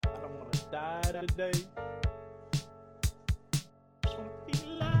Saturday. Just wanna be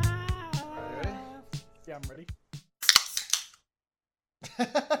live. You ready? Yeah, I'm ready.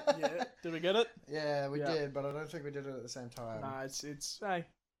 Yeah, did we get it? Yeah, we Yeah. did, but I don't think we did it at the same time. Nah, it's hey,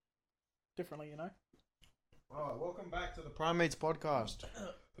 differently, you know. Oh, welcome back to the Primates podcast.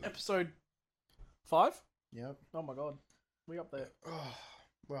 Episode 5. Yep. Oh my god, we up there. Oh,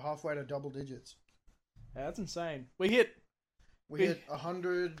 we're halfway to double digits. Yeah, that's insane. We hit We hit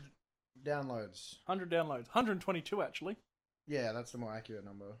 100 downloads. 100 downloads, 122 actually. Yeah, that's the more accurate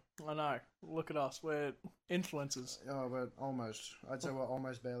number. I know. Look at us. We're influencers. Oh, but almost. I'd say we're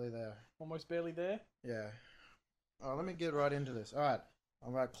almost barely there. Almost barely there. Yeah. Oh, let me get right into this. All right.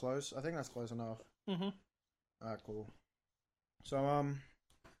 I'm right close. I think that's close enough. Mm-hmm. All right, cool. So,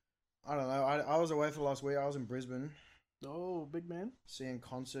 I don't know. I was away for the last week. I was in Brisbane, Oh, big man. seeing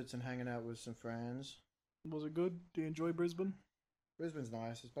concerts and hanging out with some friends. Was it good? Do you enjoy Brisbane? Brisbane's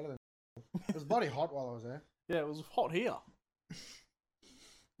nice. It's better than... It was bloody hot while I was there. Yeah, it was hot here.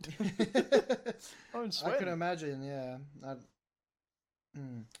 I'm I sweating. can imagine, yeah.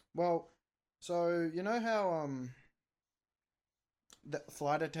 Well, so you know how the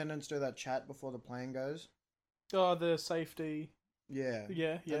flight attendants do that chat before the plane goes? Oh, the safety. Yeah.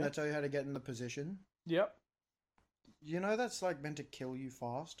 Yeah, yeah. And they tell you how to get in the position. Yep. You know that's like meant to kill you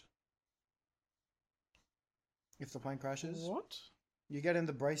fast. If the plane crashes, What? you get in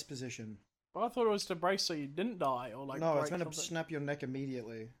the brace position. I thought it was to brace so you didn't die or like. No, break it's meant to something. snap your neck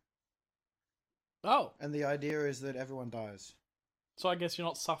immediately. Oh, And the idea is that everyone dies. so I guess you're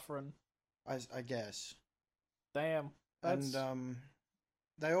not suffering. I guess. Damn. That's And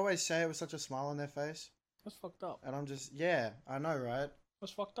they always say it with such a smile on their face. that's fucked up. And I'm just, yeah, I know, right?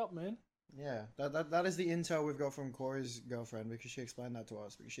 That's fucked up, man. Yeah, that is the intel we've got from Corey's girlfriend because she explained that to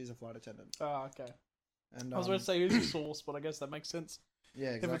us because she's a flight attendant. Ah, okay. And I was about to say who's the source, but I guess that makes sense yeah,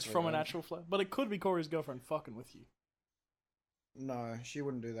 exactly. if it's from an right? actual flight. But it could be Corey's girlfriend fucking with you. No, she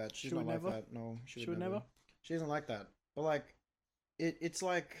wouldn't do that. She's She not would like never? that. No, She would never? She isn't like that. But like, it's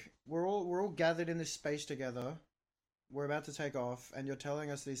like we're all gathered in this space together. We're about to take off, and you're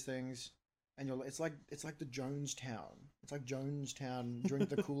telling us these things, and it's like the Jonestown. It's like Jonestown. Drink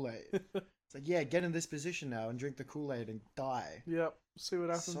the Kool-Aid. It's like, yeah, get in this position now and drink the Kool-Aid and die. Yep. See what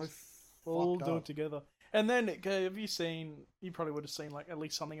happens. So All fucked do up. it together. And then, have you seen? You probably would have seen like at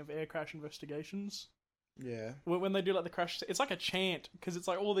least something of air crash investigations. Yeah. When they do like the crash, it's like a chant because it's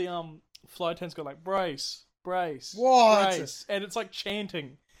like all the flight attendants go like brace, brace, What? brace, and it's like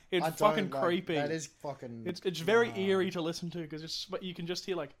chanting. It's I fucking don't like- creepy. That is fucking. It's very nah. eerie to listen to because but you can just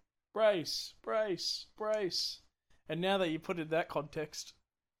hear like brace, brace, brace. And now that you put it in that context,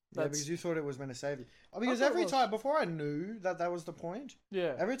 Yeah, that's because you thought it was meant to save you. Because thought it every was. time before I knew that was the point,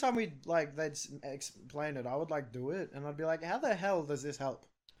 yeah. every time they'd explain it, I would like do it, and I'd be like, "How the hell does this help?"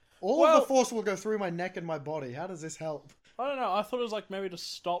 All of Well- the force will go through my neck and my body. How does this help? I don't know. I thought it was like maybe to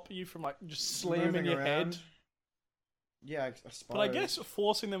stop you from like just slamming Moving your around. head. Yeah, I suppose. But I guess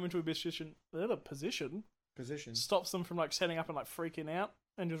forcing them into a position Position. stops them from like setting up and like freaking out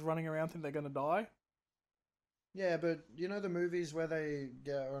and just running around thinking they're gonna die. Yeah, but you know the movies where they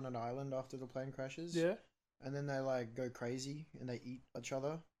get on an island after the plane crashes, Yeah. and then they like go crazy and they eat each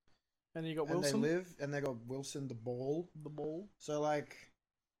other, And then you got and Wilson, they live, and they got Wilson the ball. the ball. So like,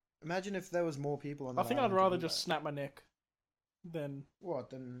 imagine if there was more people on. I that think I'd island to rather do just that. snap my neck than. What?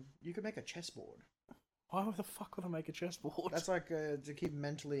 Then you could make a chessboard. Why the fuck would I make a chessboard? That's like to keep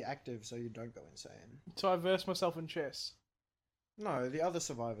mentally active so you don't go insane. So I verse myself in chess. No, the other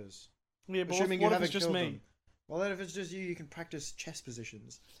survivors. Yeah, but Assuming what you if haven't it's just killed me? them. Well, then if it's just you, you can practice chess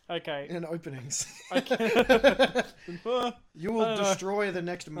positions Okay. in openings. Okay. You I will don't know. destroy the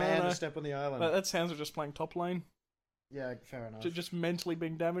next man know. to step on the island. that sounds like just playing top lane. Yeah, fair enough. Just mentally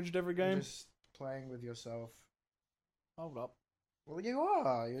being damaged every You're game. just playing with yourself. Hold up. Well, you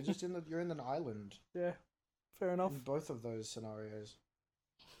are. You're just you're in an island Yeah. Fair enough. in both of those scenarios.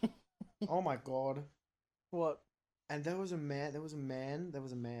 Oh my god! What? And there was a man. There was a man. There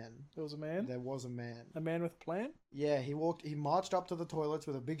was a man. There was a man. A man with a plan? Yeah, he marched up to the toilets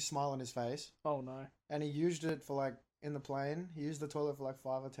with a big smile on his face, Oh no. and he used it for like in the plane. He used the toilet for like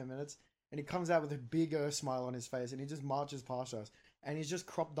 5 or 10 minutes, and he comes out with a bigger smile on his face, and he just marches past us, and he's just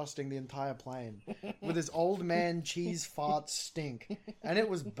crop dusting the entire plane with his old man cheese fart stink, and it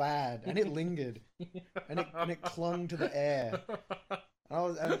was bad, and it lingered, and it clung to the air, and I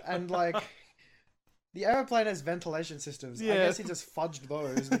was and like. The aeroplane has ventilation systems. Yeah. I guess he just fudged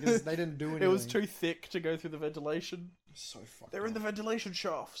those because they didn't do anything. It was too thick to go through the ventilation. So fucked They're in up. the ventilation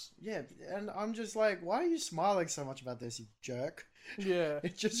shafts. Yeah, and I'm just like, why are you smiling so much about this, you jerk? Yeah.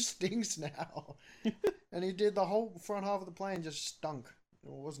 It just stinks now. And he did the whole front half of the plane just stunk. It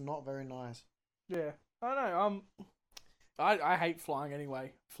was not very nice. Yeah. I don't know. I hate flying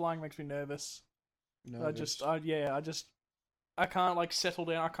anyway. Flying makes me nervous. Nervous. I can't like settle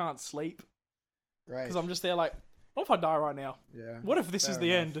down. I can't sleep Great. because I'm just there like, what if I die right now? Yeah. What if this is fair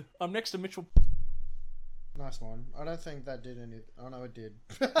the enough. end? I'm next to Mitchell. Nice one. I don't think that did any. Oh no, it did.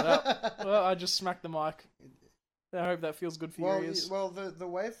 Well, I just smacked the mic. I hope that feels good for your ears. Well, the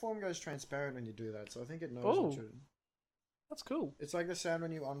waveform goes transparent when you do that, so I think it knows Oh. what you. That's cool. It's like the sound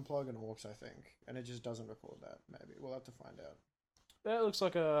when you unplug an aux, I think, and it just doesn't record that. Maybe we'll have to find out. That looks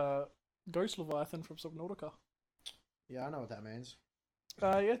like a ghost leviathan from Subnautica. Yeah, I know what that means.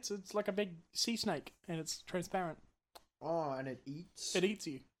 Yeah, it's like a big sea snake, and it's transparent. Oh, and it eats. It eats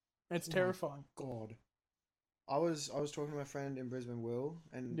you. It's Oh my terrifying. God. I was talking to my friend in Brisbane, Will,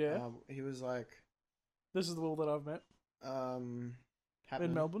 and Yeah. he was like, This is the Will that I've met happening.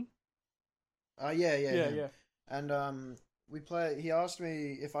 in Melbourne. Yeah. And he asked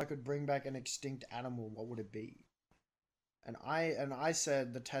me if I could bring back an extinct animal, what would it be? And I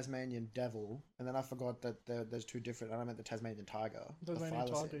said the Tasmanian devil, and then I forgot that there's two different, and I meant the Tasmanian tiger. Tasmanian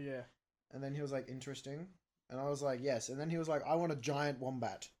the tiger, yeah. And then he was like, interesting. And I was like, yes. And then he was like, I want a giant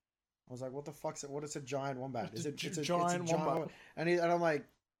wombat. I was like, what the fuck's it? What is a giant wombat? It's a a giant wombat. And I'm like,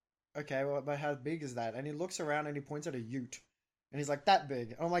 okay, well, but how big is that? And he looks around and he points at a ute. And he's like, that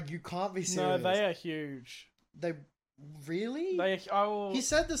big. And I'm like, you can't be serious. No, they are huge. They really? I will. He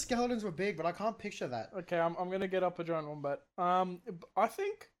said the skeletons were big, but I can't picture that. Okay, I'm gonna get up a giant wombat. I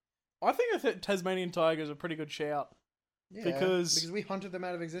think a Tasmanian tiger is a pretty good shout. Yeah, because we hunted them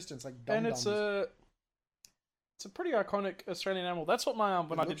out of existence like and dum-dums. it's a pretty iconic Australian animal. That's what my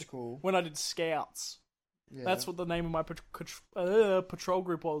when I did scouts. Yeah. That's what the name of my patrol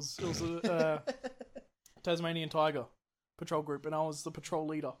group was. It was a Tasmanian tiger patrol group, and I was the patrol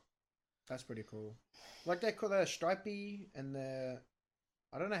leader. That's pretty cool. Like they're stripy and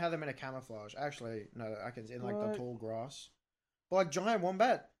I don't know how they're meant to camouflage. Actually, no, I can see in like the tall grass. But like giant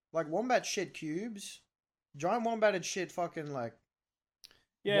wombat, like wombat shit cubes. Giant wombatted shit fucking like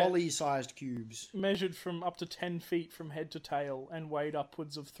Wally-sized cubes. Measured from up to 10 feet from head to tail and weighed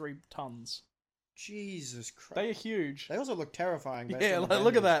upwards of 3 tons. Jesus Christ. They are huge. They also look terrifying. Yeah, like,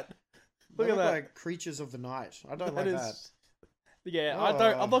 look at that. Look at that. Like creatures of the night. I don't like that. Yeah, I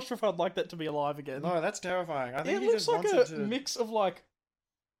don't. I'm not sure if I'd like that to be alive again. No, that's terrifying. I think it looks like a mix of like.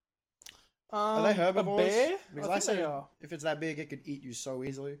 Are they herbivores? A bear? Because I say if it's that big, it could eat you so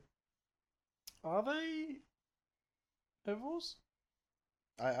easily. Are they herbivores?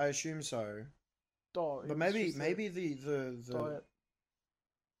 I assume so. But maybe the diet.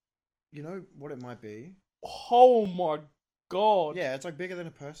 You know what it might be? Oh my god! Yeah, it's like bigger than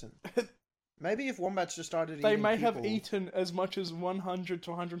a person. Maybe if wombats just started eating they may people... have eaten as much as 100 to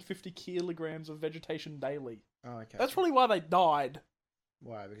 150 kilograms of vegetation daily. Oh, okay. That's probably why they died.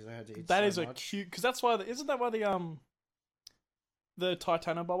 Why? Because they had to eat that so is much? a cute... Because that's why... Isn't that why the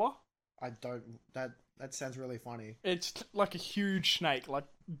titanoboa? I don't... That sounds really funny. It's like a huge snake, like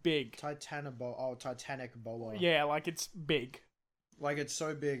big. Titanoboa. Oh, Titanic boa. Yeah, like it's big. Like it's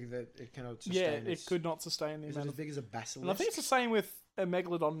so big that it cannot sustain. Yeah, it could not sustain the amount. Is it as big as a basilisk? And I think it's the same with a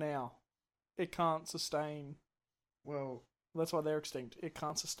megalodon now. It can't sustain. Well, that's why they're extinct. It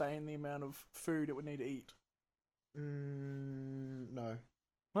can't sustain the amount of food it would need to eat. No.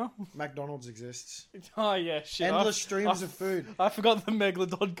 Huh? McDonald's exists. Oh yeah, shit. Endless streams of food. I forgot the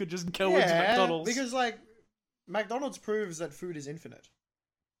megalodon could just go into McDonald's. Because like McDonald's proves that food is infinite.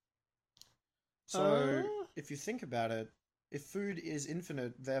 So if you think about it, if food is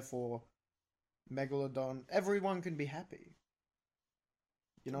infinite, therefore megalodon, everyone can be happy.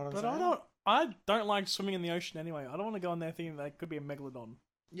 You know what I'm saying? But I don't like swimming in the ocean anyway. I don't want to go in there thinking that could be a megalodon.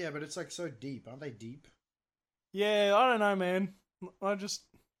 Yeah, but it's like so deep. Aren't they deep? Yeah, I don't know, man. I just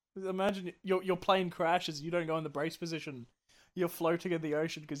imagine your plane crashes. You don't go in the brace position. You're floating in the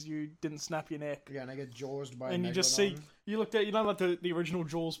ocean because you didn't snap your neck. Yeah, and I get jawsed by. And you just see. You looked at like the original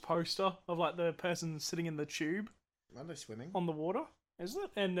Jaws poster of like the person sitting in the tube. Aren't they swimming on the water? Isn't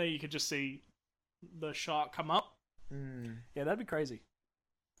it? And you could just see the shark come up. Yeah, that'd be crazy.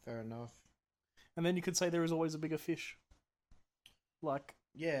 Fair enough. And then you could say there is always a bigger fish. Like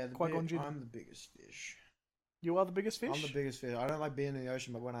Qui-Gon Jinn. I'm the biggest fish. You are the biggest fish? I'm the biggest fish. I don't like being in the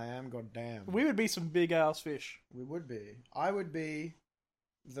ocean, but when I am, goddamn. We would be some big ass fish. We would be. I would be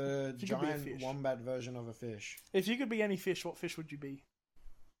the giant wombat version of a fish. If you could be any fish, what fish would you be?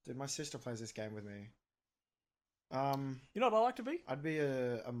 Dude, my sister plays this game with me. You know what I like to be? I'd be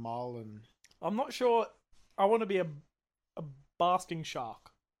a marlin. I'm not sure. I want to be a basking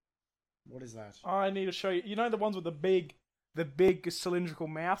shark. What is that? I need to show you. You know the ones with the big cylindrical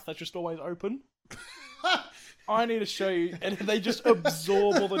mouth that's just always open? I need to show you, and they just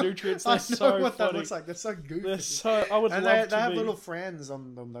absorb all the nutrients. They're I know so what that funny. looks like. They're so goofy. They're so. I would and love they to have be. little friends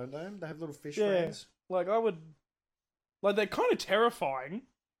on them, don't they? They have little fish Yeah. friends. Like I would. Like they're kind of terrifying.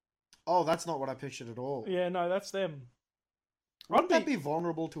 Oh, that's not what I pictured at all. Yeah, no, that's them. Wouldn't that be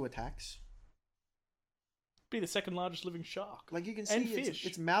vulnerable to attacks? Be the second largest living shark. Like you can see, And fish.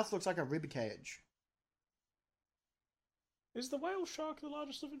 its mouth looks like a rib cage. Is the whale shark the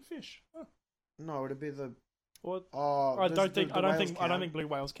largest living fish? Huh. No, it'd be the. What? Oh, I does don't think. the I don't whales think. I don't count? think blue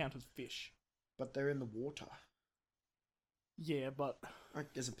whales count as fish. But they're in the water. Yeah, but Like,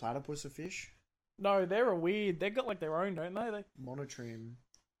 is a platypus a fish? no, they're a weird. They got like their own, don't they? Monotreme.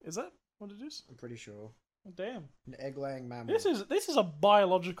 Is that what it is? I'm pretty sure. Oh, damn. An egg-laying mammal. This is a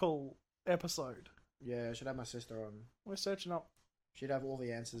biological episode. Yeah, I should have my sister on. We're searching up. She'd have all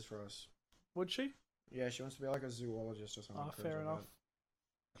the answers for us. Would she? Yeah, she wants to be like a zoologist or something. Ah, cringe fair like enough.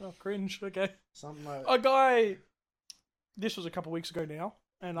 that. Oh, cringe. Okay. Something like. A guy. This was a couple weeks ago now,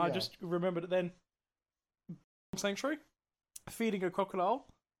 and I Yeah. just remembered it then. Sanctuary, feeding a crocodile.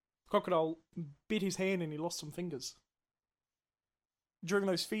 Crocodile bit his hand and he lost some fingers during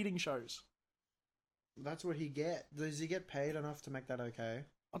those feeding shows. That's what he get. Does he get paid enough to make that okay?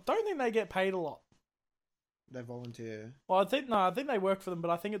 I don't think they get paid a lot. They volunteer. Well, I think they work for them,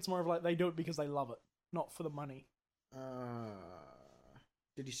 but I think it's more of like they do it because they love it, not for the money.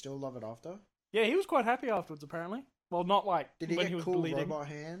 Did he still love it after? Yeah, he was quite happy afterwards, apparently. Well, not like Did he when get he was cool bleeding. robot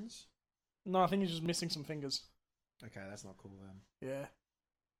hands? No, I think he's just missing some fingers. Okay, that's not cool then. Yeah.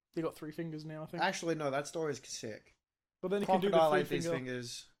 He got 3 fingers now, I think. Actually, no, that story is sick. But then he can do the Crocodile 3 ate these finger.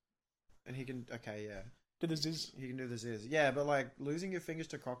 fingers, and he can. Okay, yeah, Do the ziz. he can do the ziz. Yeah, but like losing your fingers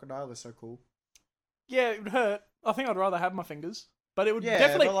to crocodile is so cool. Yeah, it would hurt. I think I'd rather have my fingers. But it would Yeah,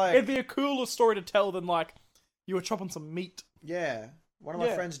 definitely... but, like- it'd be a cooler story to tell than, like, you were chopping some meat. Yeah, one of my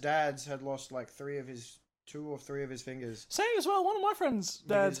Yeah. friend's dads had lost like 2 or 3 of his fingers. Same as well. One of my friends' dads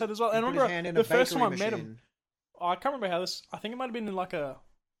Because had as well. he And I put his remember hand in the a first time I bakery met him... machine. I can't remember how this... I think it might have been in, like,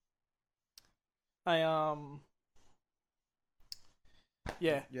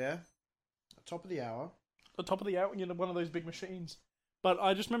 Yeah. Yeah, top of the hour. The top of the hour, one of those big machines. But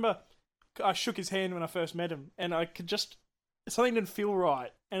I just remember I shook his hand when I first met him, and I could just... Something didn't feel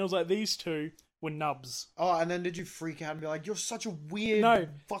right. And it was like, these two were nubs. Oh, and then did you freak out and be like, "You're such a weird, No.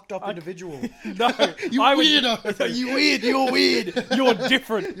 fucked up individual"? No, You I would- weirdo. You weird. You're weird. You're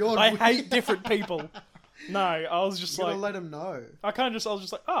different. You're I weird. hate different people. No, I was just You gotta like, let him know. I was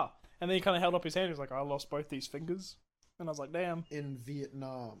just like, oh. And then he kind of held up his hand. He was like, I lost both these fingers. And I was like, damn. In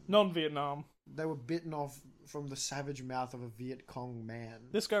Vietnam, Non-Vietnam. they were bitten off from the savage mouth of a Viet Cong man.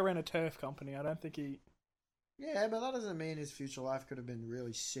 This guy ran a turf company. I don't think Yeah, but that doesn't mean his future life could have been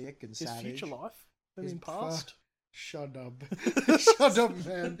really sick and his savage. future life. His In past. Shut up. Shut up,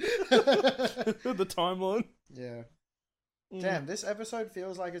 man. The timeline. Yeah. Mm. Damn, this episode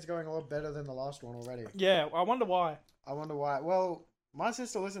feels like it's going a lot better than the last one already. Yeah, I wonder why. I wonder why. Well, my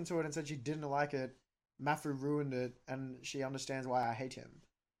sister listened to it and said she didn't like it. Mafu ruined it, and she understands why I hate him.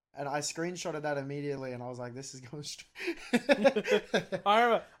 And I screenshotted that immediately, and I was like, "This is going straight."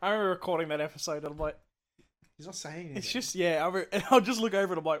 I remember recording that episode, and I'm like, He's not saying anything. it's just and I'll just look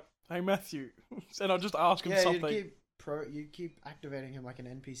over and I'm like, hey Matthew, and I'll just ask him yeah. something. You keep activating him like an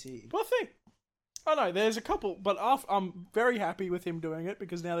NPC. But I know there's a couple, but I'm very happy with him doing it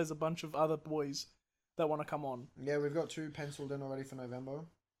because now there's a bunch of other boys that want to come on. Yeah, we've got 2 penciled in already for November.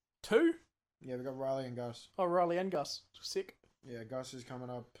 2? Yeah, we've got Riley and Gus. Oh, Riley and Gus, sick. Yeah, Gus is coming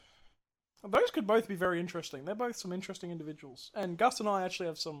up. Those could both be very interesting. They're both some interesting individuals, and Gus and I actually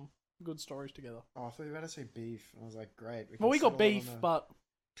have some good stories together. Oh, I thought you were about to say beef. I was like, great. Well, we got settle it beef, on but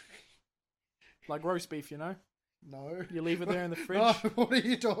like roast beef, No. You leave it there in the fridge, No, what are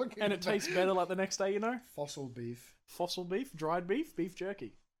you talking and it about? tastes better like the next day. Fossil beef. Fossil beef, dried beef, beef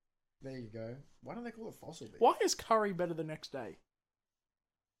jerky. There you go. Why don't they call it fossil beef? Why is curry better the next day?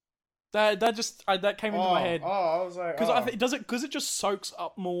 That came into my head Oh, I was like, because oh. because it just soaks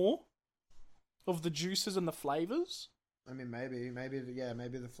up more of the juices and the flavors. I mean, maybe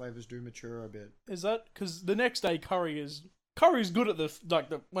the flavors do mature a bit. Is that because the next day curry's good at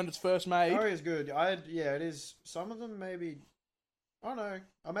the when it's first made. Curry is good. It is. Some of them maybe. I don't know.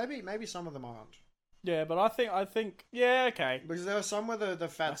 Or maybe some of them aren't. Yeah, but I think yeah, okay. Because there are some where the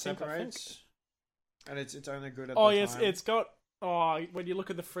fat I think. separates, and it's only good at Oh the yes, time. it's got when you look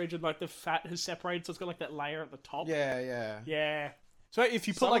at the fridge and like the fat has separated, so it's got like that layer at the top. Yeah. Yeah. So if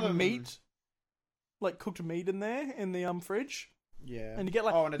you put Some like of them- meat, like cooked meat in there in the fridge, Yeah. and you get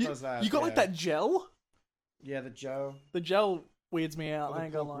like and it does that. You got like yeah. that gel. Yeah, the Joe. The gel weirds me out. Or I the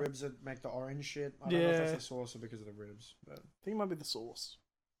ain't gonna pork lie. ribs that make the orange shit. I don't know if Yeah. that's the sauce or because of the ribs, but I think it might be the sauce.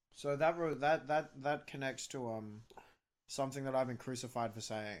 So that connects to something that I've been crucified for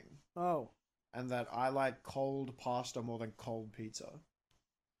saying, Oh. and that I like cold pasta more than cold pizza.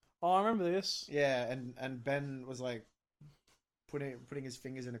 Oh, I remember this. Yeah, and Ben was like putting his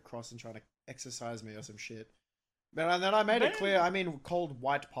fingers in a cross and trying to exercise me or some shit. But and then I made it clear. I mean, cold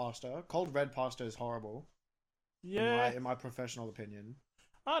white pasta, cold red pasta is horrible. Yeah. In my professional opinion.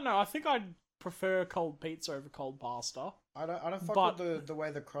 I don't know. I think I'd prefer cold pizza over cold pasta. I don't fuck with the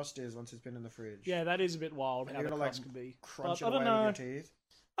way the crust is once it's been in the fridge. Yeah, that is a bit wild And how you're the gonna crust can be. crunch But it I don't away know. with your teeth.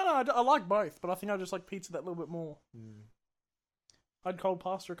 I don't know. I like both, but I think I just like pizza that little bit more. I had cold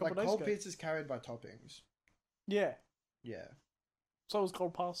pasta a couple Like days cold ago. pizza's carried by toppings. Yeah. Yeah. So was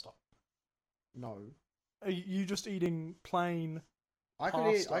cold pasta. No. Are you just eating plain? I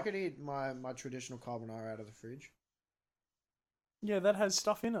Pasta. could eat my traditional carbonara out of the fridge. Yeah, that has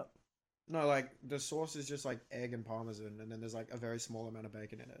stuff in it. No, like the sauce is just like egg and parmesan, and then there's like a very small amount of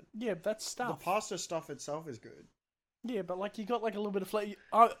bacon in it. Yeah, that's stuff. The pasta stuff itself is good. Yeah, but like you got like a little bit of flavor.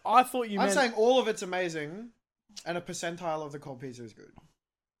 I thought you I'm meant. saying all of it's amazing, and a percentile of the cold pizza is good.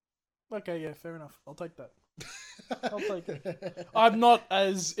 Okay, yeah, fair enough. I'll take that. I'll take it. I'm not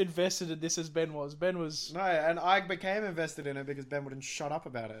as invested in this as Ben was. Ben was. No, and I became invested in it because Ben wouldn't shut up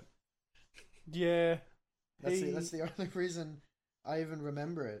about it. Yeah. That's the only reason I even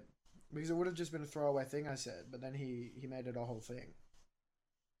remember it. Because it would have just been a throwaway thing I said, but then he made it a whole thing.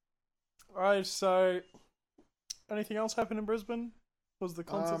 Alright, so anything else happen in Brisbane? Was the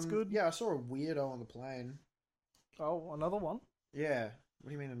concerts good? Yeah, I saw a weirdo on the plane. Oh, another one. Yeah. What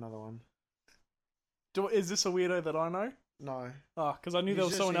do you mean another one? Is this a weirdo that I know? No. Oh, because I knew there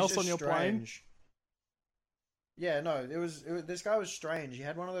was someone else on your plane. Yeah, no, this guy was strange. He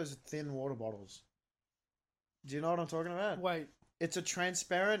had one of those thin water bottles. Do you know what I'm talking about? Wait. It's a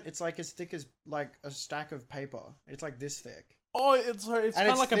transparent. It's like as thick as like a stack of paper. It's like this thick. Oh, it's kind of it's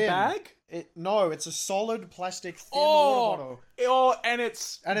like thin. a bag? No, it's a solid plastic thin water bottle. Oh, and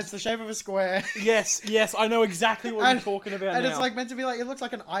it's the shape of a square. yes, I know exactly what you're talking about. And now. it's like meant to be like it looks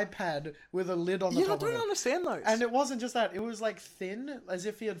like an iPad with a lid on the top of it. I don't understand those. And it wasn't just that; it was like thin, as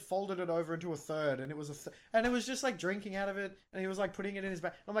if he had folded it over into a third, and it was and it was just like drinking out of it, and he was like putting it in his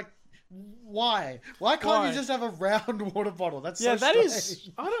bag. I'm like, why? Why can't you just have a round water bottle? That's so that strange. is.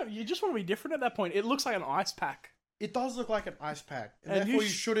 I don't. You just want to be different at that point. It looks like an ice pack. It does look like an ice pack, and And therefore you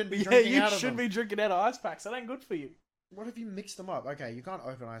shouldn't be drinking out of them. you should be drinking out of ice packs. That ain't good for you. What if you mix them up? Okay, you can't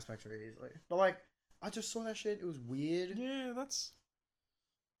open ice packs very easily. But like, I just saw that shit. It was weird. Yeah, that's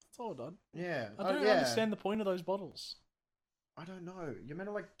all done. Yeah, I don't understand the point of those bottles. I don't know. You're meant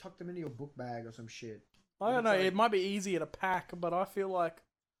to like tuck them into your book bag or some shit. I don't know. It might be easier to pack, but I feel like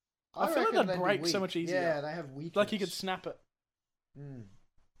reckon they'd break so weak. much easier. Yeah, they have weakness. Like you could snap it. Mm.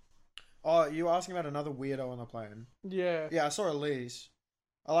 Oh, you were asking about another weirdo on the plane. Yeah. Yeah, I saw Elise.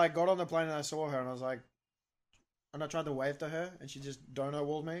 I like got on the plane and I saw her and I was like, and I tried to wave to her and she just dono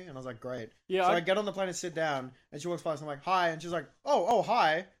walled me and I was like, great. Yeah. So I get on the plane and sit down and she walks past and I'm like, hi, and she's like, oh,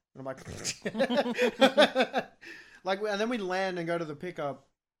 hi, and I'm like, like, and then we land and go to the pickup.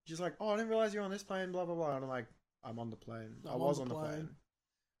 She's like, oh, I didn't realize you were on this plane, blah blah blah, and I'm like, I'm on the plane. I was on the plane.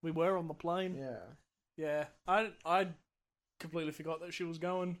 We were on the plane. Yeah. Yeah. I completely forgot that she was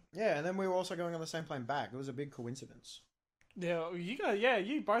going. Yeah, and then we were also going on the same plane back. It was a big coincidence. Yeah,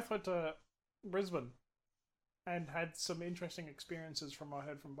 you both went to Brisbane and had some interesting experiences from what I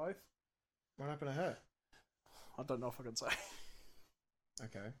heard from both. What happened to her? I don't know if I can say.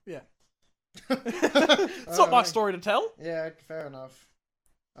 Okay. Yeah. It's not my story to tell. Yeah, fair enough.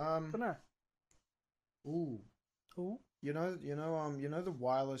 But no. Ooh. You know the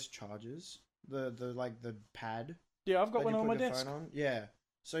wireless chargers? The pad? Yeah, I've got that one you on put my your desk. phone on? Yeah.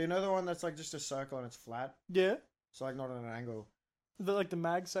 So you know the one that's like just a circle and it's flat? Yeah. So like not at an angle. The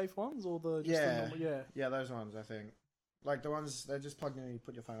MagSafe ones or the normal, Yeah, those ones I think. Like the ones they're just plugged in and you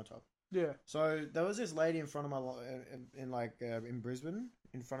put your phone on top. Yeah. So there was this lady in front of in Brisbane,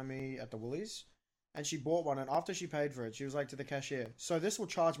 in front of me at the Woolies, and she bought one. And after she paid for it, she was like to the cashier, "So this will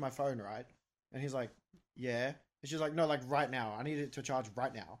charge my phone, right?" And he's like, "Yeah." And she's like, "No, like right now. I need it to charge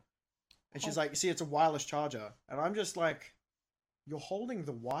right now." And she's like, "See, it's a wireless charger." And I'm just like, "You're holding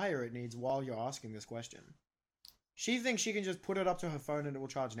the wire it needs while you're asking this question." She thinks she can just put it up to her phone and it will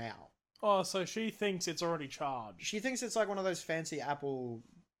charge now. Oh, so she thinks it's already charged. She thinks it's like one of those fancy Apple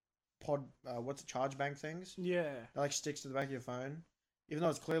pod, charge bank things? Yeah. That like sticks to the back of your phone. Even though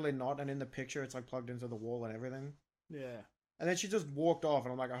it's clearly not, and in the picture it's like plugged into the wall and everything. Yeah. And then she just walked off,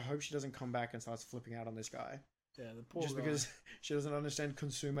 and I'm like, I hope she doesn't come back and starts flipping out on this guy. Yeah, the poor Just guy. because she doesn't understand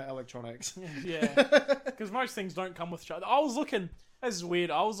consumer electronics. Yeah. Because most things don't come with charge. I was looking, this is weird,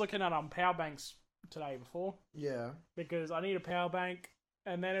 I was looking at power banks today before. Yeah. Because I need a power bank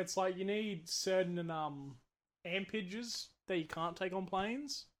And then it's like you need certain ampages that you can't take on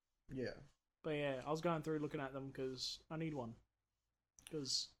planes. Yeah. But yeah, I was going through looking at them because I need one.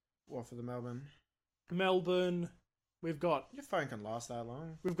 Because What, for the Melbourne? Melbourne, we've got Your phone can last that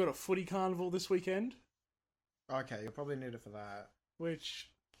long. a footy carnival this weekend, Okay, you'll probably need it for that. which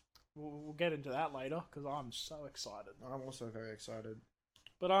we'll get into that later because I'm so excited. I'm also very excited.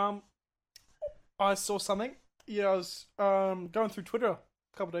 But I saw something. Yeah, I was going through Twitter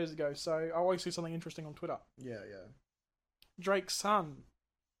a couple of days ago, so I always see something interesting on Twitter. Yeah, yeah. Drake's son,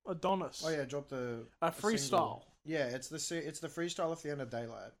 Adonis. Oh yeah, drop the A freestyle. single. Yeah, it's the freestyle off the end of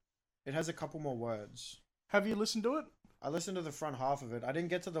Daylight. It has a couple more words. Have you listened to it? I listened to the front half of it. I didn't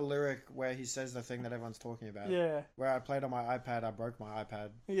get to the lyric where he says the thing that everyone's talking about. Yeah. Where I played on my iPad, I broke my iPad.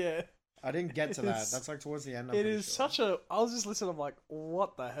 Yeah. I didn't get to that. It's- That's like towards the end. It is such a. I was just listening. I'm like,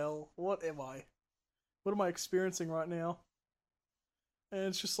 what the hell? What am I? What am I experiencing right now? And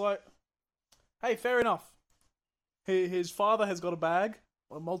it's just like, hey, fair enough. His father has got a bag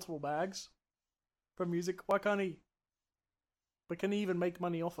or multiple bags from music. Why can't he? But can he even make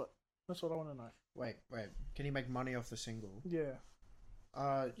money off it? That's what I want to know. Wait. Can he make money off the single? Yeah.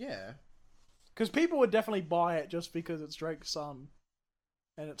 Yeah. Because people would definitely buy it just because it's Drake's son,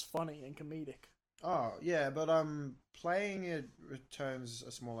 and it's funny and comedic. Oh, yeah, but playing it returns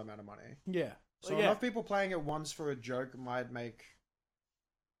a small amount of money. Yeah. So yeah, enough people playing it once for a joke might make.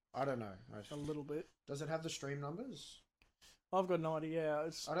 I don't know. a little bit. Does it have the stream numbers? I've got no idea. Yeah,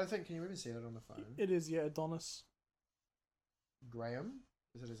 it's, I don't think. Can you even see it on the phone? it is, yeah, Adonis. Graham?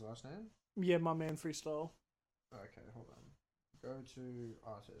 Is it his last name? Yeah, my man freestyle. Okay, hold on. Go to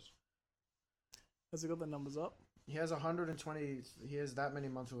artist. Has it got the numbers up? He has 120. He has that many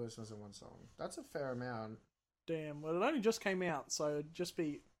monthly listeners in one song. That's a fair amount. Damn. Well, it only just came out, so it'd just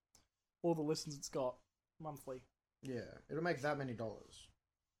be all the listens it's got monthly. Yeah, it'll make that many dollars.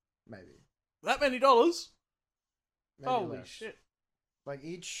 Maybe. That many dollars? Maybe Holy less. shit. Like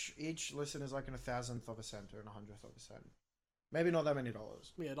each listen is like in 1,000th of a cent or in 100th of a cent. Maybe not that many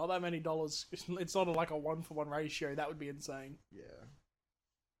dollars. Yeah, not that many dollars. It's not like a 1-for-1 ratio. That would be insane. Yeah.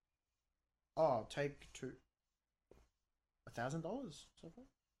 Oh, take two. $1,000 so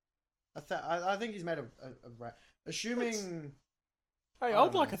far. I think he's made a assuming. Hey, I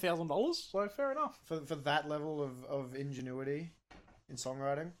I'd don't like know. $1,000, so fair enough. for that level of ingenuity in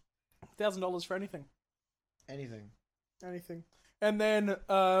songwriting. $1,000 for anything. Anything. And then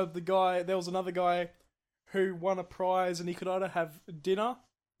there was another guy who won a prize, and he could either have dinner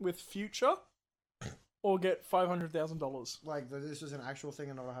with Future or get $500,000. Like this was an actual thing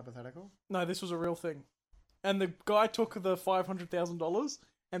and not a hypothetical. No, this was a real thing. And the guy took the $500,000,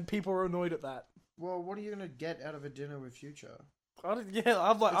 and people were annoyed at that. Well, what are you gonna get out of a dinner with Future? I'm It's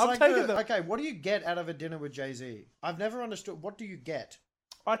like taking the. Okay, what do you get out of a dinner with Jay-Z? I've never understood. What do you get?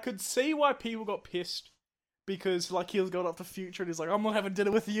 I could see why people got pissed because like he was going up to Future and he's like, I'm not having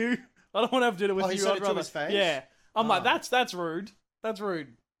dinner with you. I don't want to have dinner with Oh, you. he said I'd it to rather-" his face? Yeah, I'm like Oh. that's rude. That's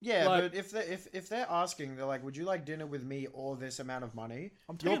rude. Yeah, Like- but if they're asking, they're like, "Would you like dinner with me or this amount of money?"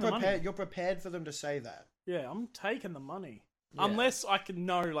 I'm You're taking the prepared. money. You're prepared for them to say that. Yeah, I'm taking the money. Yeah. Unless I can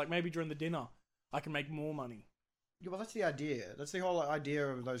know, like maybe during the dinner, I can make more money. Yeah, well, that's the idea. That's the whole idea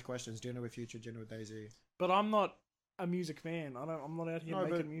of those questions: dinner with Future, dinner with Daisy. But I'm not a music man. I'm not out here No,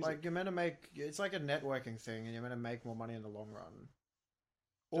 making but music. like you're meant to make. It's like a networking thing, and you're meant to make more money in the long run.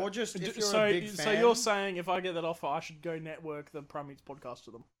 Or just if you're so, a big fan. so you're saying if I get that offer, I should go network the Prime Meets podcast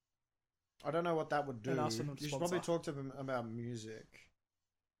to them. I don't know what that would do. And ask them to You should sponsor. probably talk to them about music.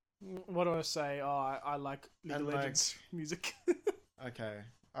 What do I say? Oh, I like League And, of like- Legends music. Okay.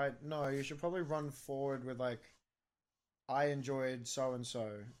 No, you should probably run forward with like, I enjoyed so and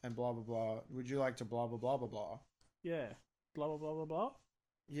so and blah blah blah. Would you like to blah blah blah blah blah? Yeah. Blah blah blah blah blah.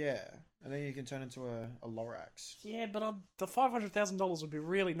 Yeah, and then you can turn into a Lorax. Yeah, but the $500,000 would be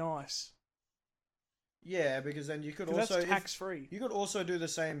really nice. Yeah, because then you could 'Cause also that's tax free. you could also do the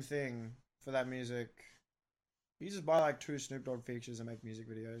same thing for that music. You just buy like 2 Snoop Dogg features and make music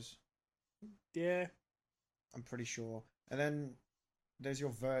videos. Yeah. I'm pretty sure. And then there's your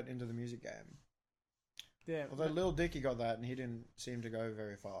vert into the music game. Yeah. Although Lil Dicky got that and he didn't seem to go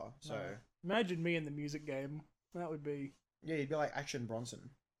very far. So No. Imagine me in the music game. That would be. yeah, you'd be like Action Bronson.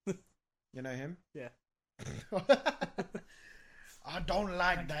 You know him? Yeah. I don't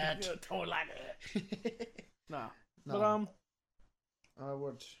like that. Yeah, don't like it. Nah. No. But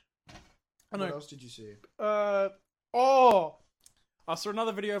What? I know. What else did you see? Oh, I saw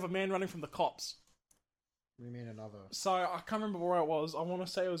another video of a man running from the cops. What do you mean another? So I can't remember where it was. I want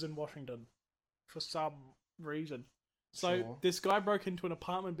to say it was in Washington, for some reason. So Sure. this guy broke into an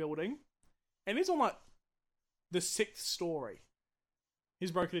apartment building, and he's on like the 6th story.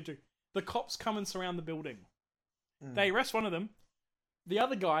 He's broken into. The cops come and surround the building. Mm. They arrest one of them. The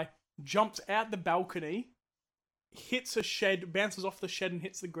other guy jumps out the balcony, hits a shed, bounces off the shed and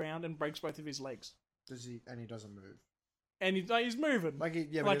hits the ground and breaks both of his legs. And he doesn't move. And he's moving. Like,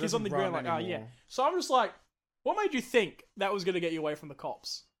 he's on the ground, like, oh, yeah. So I'm just like, what made you think that was going to get you away from the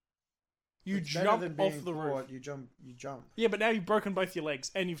cops? You jump off the roof. You jump. Yeah, but now you've broken both your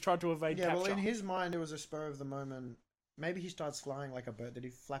legs and you've tried to evade capture. Yeah, well, in his mind, it was a spur of the moment. Maybe he starts flying like a bird. Did he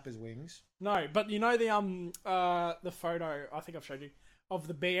flap his wings? No, but you know the photo, I think I've showed you, of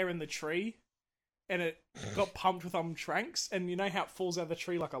the bear in the tree? And it got pumped with tranks, and you know how it falls out of the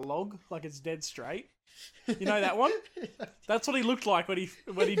tree like a log, like it's dead straight. You know that one? That's what he looked like when he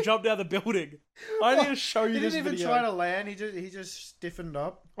jumped out of the building. I need to show you this video. He didn't even try to land. He just stiffened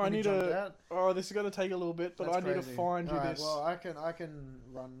up. This is gonna take a little bit, but I need to find you this. Well, I can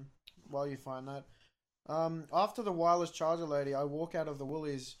run while you find that. After the wireless charger lady, I walk out of the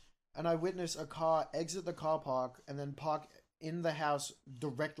Woolies and I witness a car exit the car park and then park in the house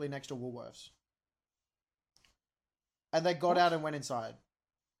directly next to Woolworths. And they got out and went inside.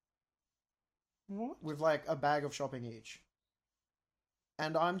 What? With like a bag of shopping each.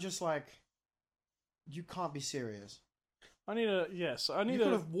 And I'm just like, you can't be serious. You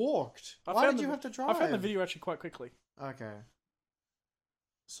could have walked. Why did you have to drive? I found the video actually quite quickly. Okay.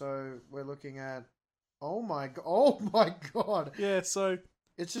 So we're looking at, oh my god. Yeah, so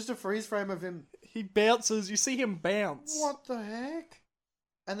it's just a freeze frame of him. He bounces. You see him bounce. What the heck?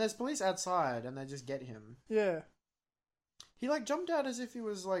 And there's police outside, and they just get him. Yeah. He like jumped out as if he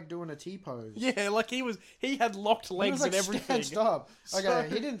was like doing a T-pose. Yeah, like he had locked legs he was, like, and everything. Stanched up. Okay,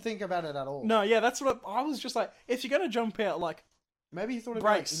 he didn't think about it at all. No, yeah, that's what I was just like. If you're gonna jump out, like maybe he thought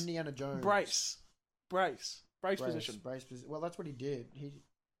about like Indiana Jones. Brace position. Well, that's what he did.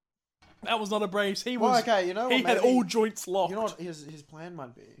 That was not a brace. He had all joints locked. You know what his plan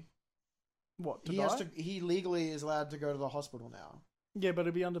might be? What, to die? He legally is allowed to go to the hospital now. Yeah, but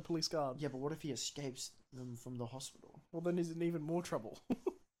it'd be under police guard. Yeah, but what if he escapes them from the hospital? Well, then he's in even more trouble.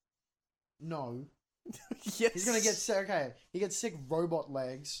 No. Yes. He's gonna get sick. Okay, he gets sick robot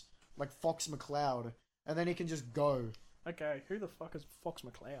legs like Fox McCloud, and then he can just go. Okay, who the fuck is Fox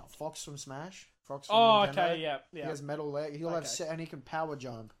McCloud? Fox from Smash. Fox from Nintendo. Okay, yeah. He has metal legs. And he can power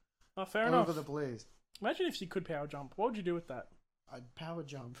jump. Oh, fair enough. Over the police. Imagine if you could power jump. What would you do with that? I'd power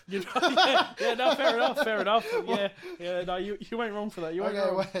jump. No, fair enough. Yeah, no, you ain't wrong for that. You ain't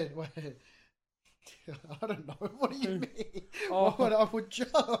wrong. Wait. I don't know. What do you mean? I would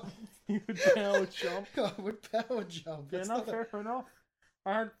jump. You would power jump? I would power jump. Yeah, fair enough.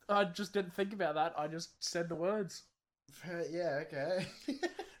 I just didn't think about that. I just said the words. Yeah, okay.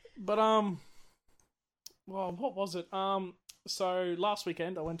 But, well, what was it? So last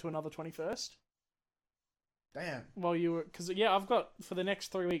weekend I went to another 21st. Damn. Well, I've got, for the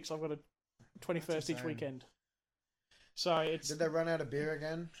next 3 weeks, I've got a 21st each weekend. So it's... Did they run out of beer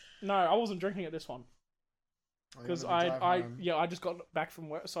again? No, I wasn't drinking at this one. Because I just got back from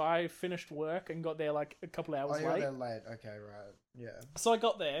work. So I finished work and got there like a couple hours late. Oh, you got there late. Okay, right. Yeah. So I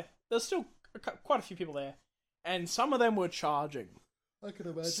got there. There's still quite a few people there. And some of them were charging. I could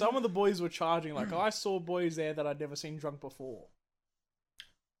imagine. Some of the boys were charging. Like, I saw boys there that I'd never seen drunk before.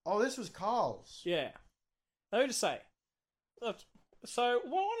 Oh, this was Carl's. Yeah. Let me just say. Look, so,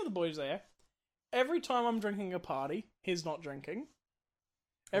 one of the boys there, every time I'm drinking a party, he's not drinking.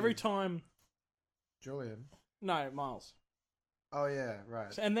 Every time... Julian? No, Miles. Oh, yeah,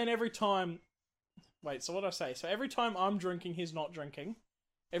 right. And then every time... Wait, so what did I say? So every time I'm drinking, he's not drinking.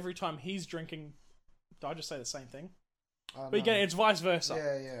 Every time he's drinking... Did I just say the same thing? But you get it, it's vice versa.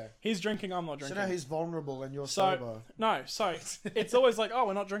 Yeah. He's drinking, I'm not drinking. So now he's vulnerable and you're sober. No, so it's always like, oh,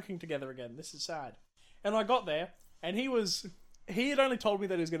 we're not drinking together again. This is sad. And I got there, and he had only told me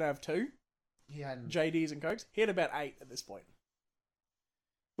that he was going to have 2. He hadn't. JDs and Cokes. He had about 8 at this point.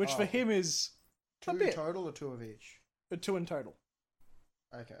 Which for him is 2 a bit. Total or 2 of each? 2 in total.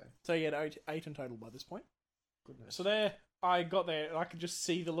 Okay. So he had 8 in total by this point. Goodness. So there, I got there, and I could just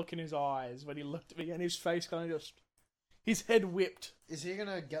see the look in his eyes when he looked at me, and his face kind of just... His head whipped. Is he going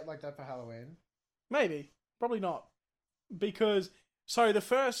to get like that for Halloween? Maybe. Probably not. Because... So the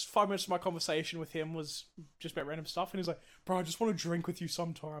first 5 minutes of my conversation with him was just about random stuff, and he's like, "Bro, I just want to drink with you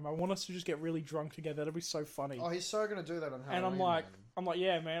sometime. I want us to just get really drunk together. That'd be so funny." Oh, he's so gonna do that on Halloween. And I'm like,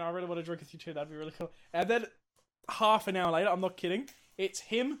 yeah, man, I really want to drink with you too. That'd be really cool. And then half an hour later, I'm not kidding, it's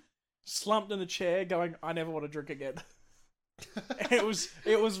him slumped in the chair, going, "I never want to drink again." And it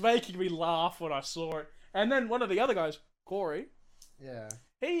was making me laugh when I saw it. And then one of the other guys, Corey, yeah,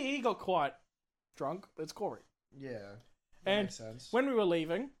 he got quite drunk. It's Corey. Yeah. And makes sense. When we were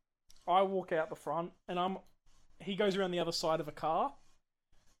leaving, I walk out the front, and he goes around the other side of a car,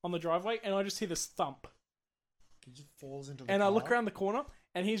 on the driveway, and I just hear this thump. He just falls into the And car. I look around the corner,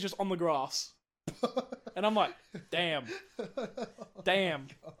 and he's just on the grass. And I'm like, damn. Damn.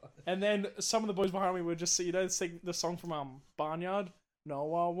 And then some of the boys behind me would just, sing the song from Barnyard.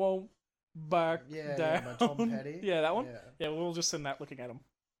 No, I won't back down. by Tom Petty. Yeah, that one. Yeah. Yeah, we're all just sitting there looking at him.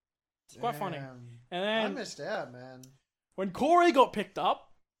 It's quite funny. Damn. And I then missed out, man. when Corey got picked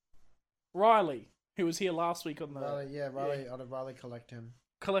up, Riley, who was here last week on the Riley. I'd Riley collect him.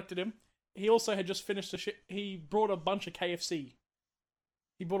 collected him. He also had just finished he brought a bunch of KFC.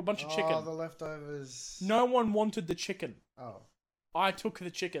 He bought a bunch of chicken. Oh, the leftovers. No one wanted the chicken. Oh. I took the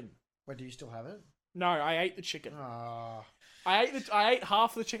chicken. Wait, do you still have it? No, I ate the chicken. Ah. I ate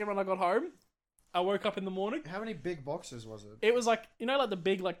half the chicken when I got home. I woke up in the morning. How many big boxes was it? It was like, like the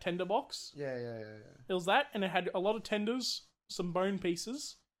big tender box? Yeah. It was that, and it had a lot of tenders, some bone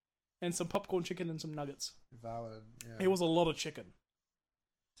pieces, and some popcorn chicken and some nuggets. Valid. Yeah. It was a lot of chicken.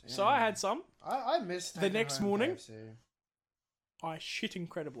 Damn. So I had some. I missed The taking next home morning? KFC. I shit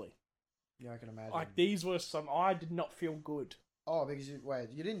incredibly. Yeah, I can imagine. Like, these were some... I did not feel good. Oh, because you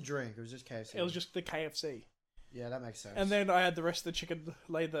didn't drink. It was just KFC. It was just the KFC. Yeah, that makes sense. And then I had the rest of the chicken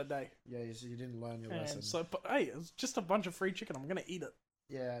later that day. Yeah, so you didn't learn your And lesson. so, but hey, it was just a bunch of free chicken. I'm gonna eat it.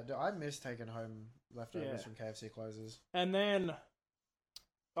 Yeah, I miss taking home leftovers Yeah. from KFC closes. And then,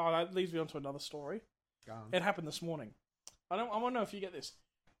 that leads me on to another story. Go on. It happened this morning. I want to know if you get this.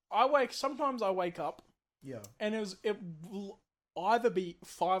 Sometimes I wake up Yeah. and it will either be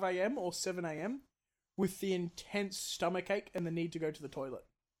 5 a.m. or 7 a.m. with the intense stomachache and the need to go to the toilet.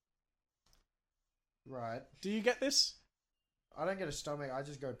 Right. Do you get this? I don't get a stomach. I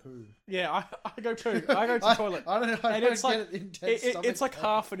just go poo. Yeah, I go poo. I go to the toilet. I don't know. And it's like it's like pain.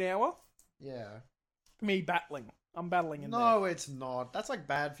 half an hour. Yeah. Me battling. I'm battling in No, it's not. That's like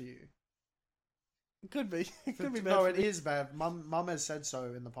bad for you. there. It could be. It could be bad. No, for it me. is bad. Mum has said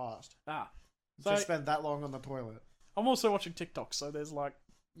so in the past. So To spend that long on the toilet. I'm also watching TikTok, so there's like.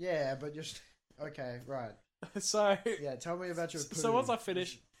 Yeah, but just okay, right. So. Yeah, tell me about your poo. So once I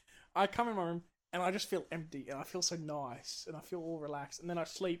finish, I come in my room and I just feel empty and I feel so nice and I feel all relaxed and then I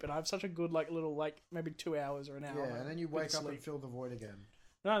sleep and I have such a good little maybe 2 hours or an hour. Yeah, and then you good wake up sleep. and fill the void again.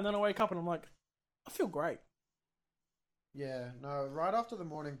 No, and then I wake up and I'm like, I feel great. Yeah, no, right after the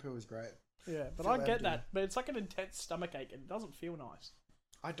morning poo is great. Yeah, but Feel I get empty. that. But it's like an intense stomachache and it doesn't feel nice.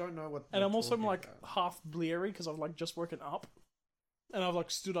 I don't know what. And you're I'm also talking like about. half bleary because I've just woken up, and I've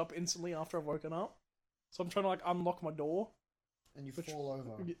stood up instantly after I've woken up. So I'm trying to unlock my door. And you which- fall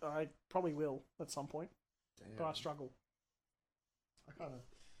over. I probably will at some point, Damn. but I struggle. I kind of.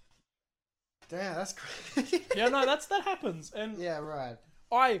 Damn, that's crazy. Yeah, no, that happens, and Yeah, right.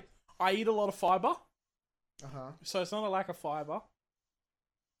 I eat a lot of fiber, Uh-huh. so it's not a lack of fiber.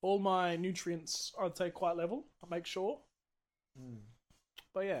 All my nutrients, I'd say, quite level. I make sure, Mm,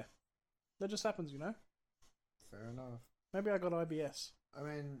 but yeah, that just happens, fair enough. Maybe I got IBS. I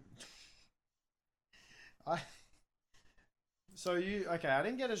mean, So I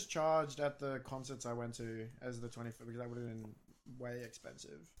didn't get as charged at the concerts I went to as the 25th because that would have been way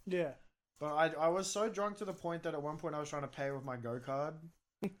expensive. Yeah. But I was so drunk to the point that at one point I was trying to pay with my Go card.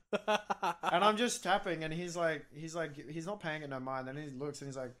 And I'm just tapping and he's not paying it no mind. And he looks and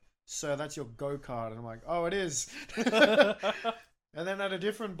he's like, "Sir, that's your Go card." And I'm like, "Oh, it is." And then at a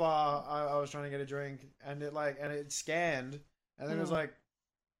different bar, I was trying to get a drink and it scanned and then it was like,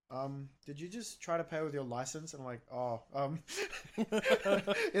 did you just try to pay with your license? And I'm like,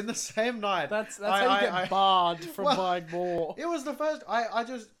 in the same night. That's how you get barred from buying more. It was the first, I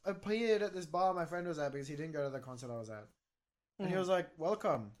just appeared at this bar my friend was at because he didn't go to the concert I was at. And he was like,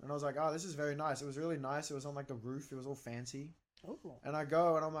 "Welcome." And I was like, "Oh, this is very nice." It was really nice. It was on the roof. It was all fancy. Oh. And I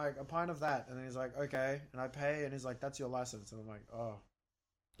go and I'm like, "A pint of that." And then he's like, "Okay." And I pay and he's like, "That's your license." And I'm like, "Oh,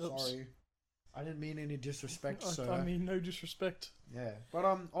 Oops. sorry. I didn't mean any disrespect, sir." I mean, no disrespect. Yeah. But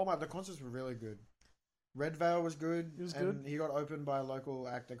the concerts were really good. Red Veil was good. It was and good. he got opened by a local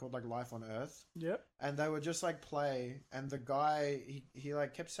act they called Life on Earth. Yep. And they would just play and the guy he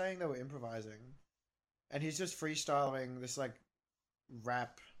kept saying they were improvising. And he's just freestyling this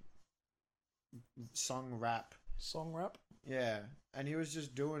song rap. Song rap. Yeah. And he was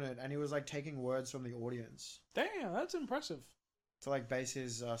just doing it and he was taking words from the audience Damn, that's impressive. to base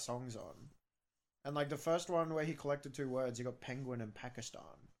his songs on. And the first one where he collected 2 words, he got penguin and Pakistan.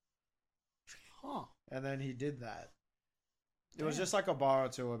 Huh. And then he did that. It was Damn. just a bar or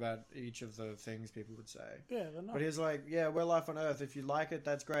two about each of the things people would say. Yeah, they're not. But he's like, "Yeah, we're Life on Earth. If you like it,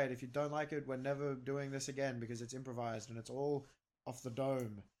 that's great. If you don't like it, we're never doing this again because it's improvised and it's all off the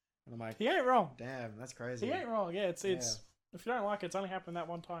dome." And I'm like, He ain't wrong. "Damn, that's crazy." He ain't wrong. Yeah, it's Yeah. if you don't like it, it's only happened that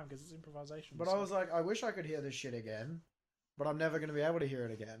one time because it's improvisation. But so. I was like, I wish I could hear this shit again. but I'm never going to be able to hear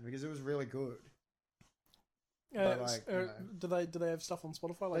it again because it was really good. But, like, do they have stuff on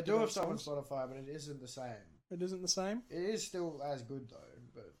Spotify? They do have stuff on Spotify, but it isn't the same. It isn't the same? It is still as good, though.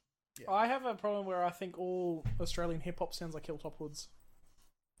 But yeah. I have a problem where I think all Australian hip-hop sounds like Hilltop Hoods.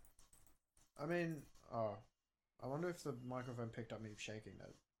 I mean, I wonder if the microphone picked up me shaking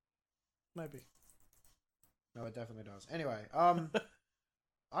that. Maybe. No, it definitely does. Anyway,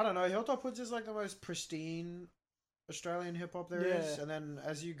 I don't know. Hilltop Hoods is like the most pristine Australian hip-hop there is. And then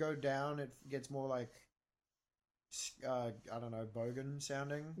as you go down, it gets more like... I don't know, bogan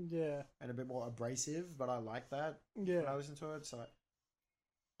sounding. Yeah. And a bit more abrasive, but I like that Yeah. when I listen to it. So,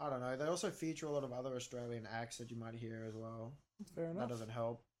 I don't know. They also feature a lot of other Australian acts that you might hear as well. Fair enough. That doesn't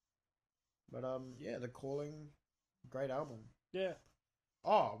help. But, yeah, The Calling, great album. Yeah.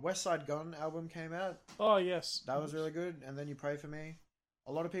 Oh, West Side Gun album came out. Oh, yes. That was really good. And Then You Pray For Me.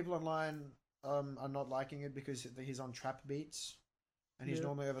 A lot of people online are not liking it because he's on trap beats. And he's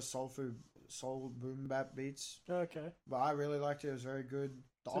normally over soul boom bap beats. Okay. But I really liked it. It was very good.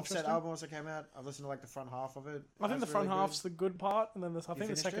 The Offset album also came out. I've listened to like the front half of it. I think the front half's the good part, and then I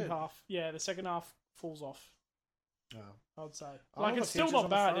think the second it? half. Yeah, the second half falls off. Oh. I would say. I Like know it's the still features not on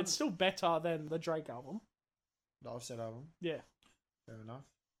the bad. front. It's still better than the Drake album. The Offset album. Yeah. Fair enough.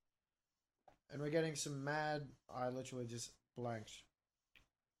 And we're getting some mad... I literally just blanked.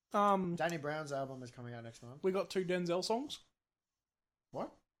 Danny Brown's album is coming out next month. We got 2 Denzel songs.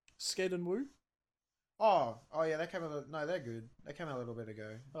 What? Sked and Woo. Oh yeah, they came out... No, they're good. They came out a little bit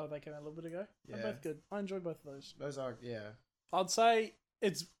ago. Oh, they came out a little bit ago. Yeah. They're both good. I enjoy both of those. Those are... Yeah. I'd say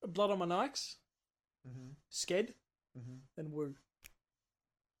it's Blood on My Nikes, Mm-hmm. Sked, Mm-hmm. and Woo.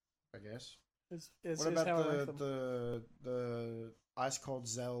 I guess. Is What about how I rank them. the Ice Cold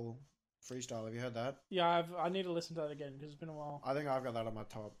Zell freestyle? Have you heard that? Yeah, I need to listen to that again because it's been a while. I think I've got that on my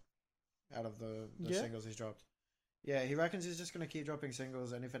top out of the Yeah? singles he's dropped. Yeah, he reckons he's just going to keep dropping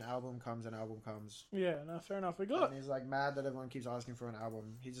singles, and if an album comes, an album comes. Yeah, no, fair enough. We got And he's like mad that everyone keeps asking for an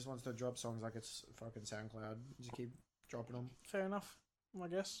album. He just wants to drop songs like it's fucking SoundCloud. Just keep dropping them. fair enough. I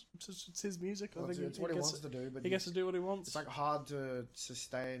guess it's his music. Well, I think it's what he wants to do, but he gets to do what he wants. it's like hard to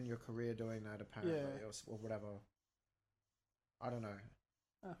sustain your career doing that, apparently, Yeah. or whatever. I don't know.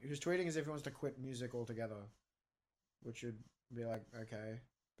 Ah. He was tweeting as if he wants to quit music altogether, which would be like, okay,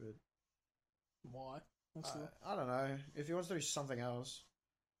 but Why? What's the... I don't know. If he wants to do something else,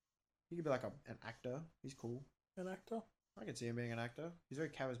 he could be like an actor. He's cool. An actor? I could see him being an actor. He's very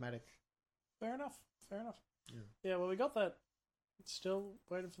charismatic. Fair enough. Fair enough. Yeah. Yeah, well, we got that. Still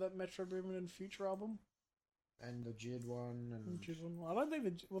waiting for that Metro Boomin and Future album. And the Jid one, and Jid one. I don't think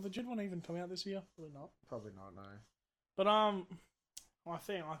the Jid one even come out this year. Probably not. probably not. No. But I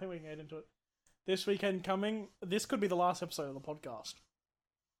think we can get into it. This weekend coming. This could be the last episode of the podcast.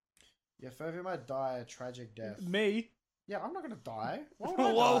 Yeah, Furby might die a tragic death. Me? Yeah, I'm not gonna die. Why would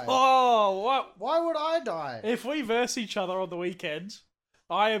I Whoa, die? whoa, what? Why would I die? If we verse each other on the weekend,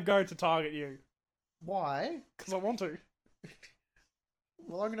 I am going to target you Why? because I want to.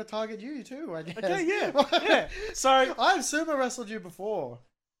 Well, I'm gonna target you too, I guess. Okay, yeah, yeah. So I've sumo wrestled you before,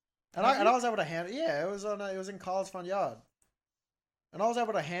 and Have I you? was able to handle. Yeah, it was in Carl's front yard, and I was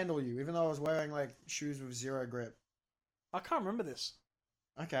able to handle you, even though I was wearing like shoes with zero grip. I can't remember this.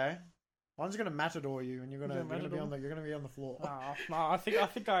 Okay, I'm just gonna matador you, and you're gonna be matador? on the floor. No, I think You're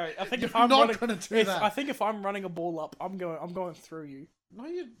if I'm not running, gonna do if, that. I think if I'm running a ball up, I'm going through you. No,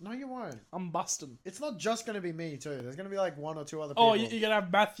 you won't. I'm busting. It's not just gonna be me too. There's gonna be like 1 or 2 other people. Oh, you're gonna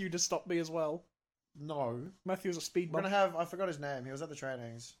have Matthew to stop me as well. No, Matthew's a speed we're bump. gonna have. I forgot his name. He was at the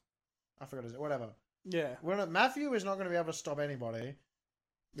trainings. I forgot his whatever. Yeah. Matthew is not gonna be able to stop anybody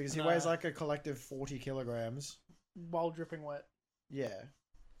because he No. weighs like a collective 40 kilograms. While dripping wet, Yeah.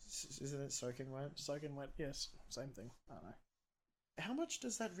 Isn't it soaking wet? soaking wet. Yes, same thing. I don't know. How much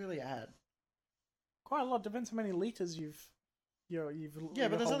does that really add? Quite a lot. Depends how many liters you've. Yeah, you're but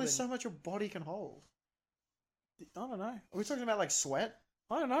there's only holding. so much your body can hold. I don't know. Are we talking about like sweat?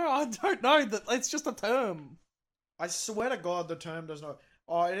 I don't know. I don't know. That it's just a term. I swear to God, the term does not.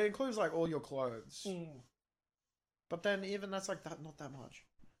 Oh, it includes like all your clothes. But then even that's like that, not that much.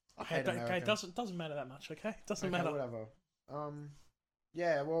 I hate Okay, Americans. it doesn't matter that much. Okay, it doesn't Okay, matter. whatever.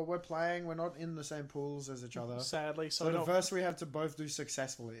 Yeah, well, we're playing. We're not in the same pools as each other. Sadly, so So we the don't. verse we have to both do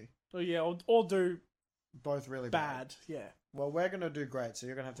successfully. Oh yeah, or do Both really bad. Yeah. Well, we're gonna do great, so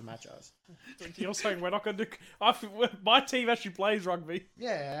you're gonna have to match us. You're saying we're not going to do... my team actually plays rugby.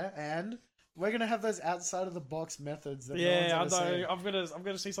 Yeah, and we're gonna have those outside of the box methods that Yeah, no I one's ever know. seen. I'm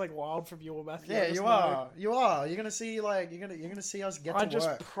gonna see something wild from you, Matthew. Yeah, I just you know. are. You are. You're gonna see like you're gonna see us get I to just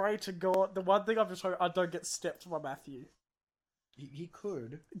work. pray to God. The one thing I'm just hoping I don't get stepped by Matthew, He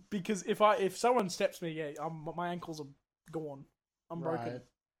could. because if someone steps me, yeah, my ankles are gone. I'm broken. Right.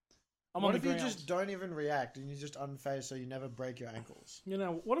 I'm What on the if you ground. just don't even react and you just unfazed so you never break your ankles? You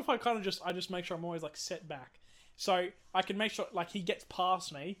know, what if I kind of just make sure I'm always like set back, so I can make sure like he gets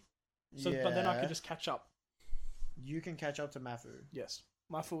past me, but then I can just catch up. You can catch up to Mafu. Yes,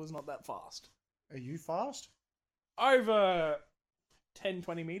 my foot was not that fast. Are you fast? Over 10,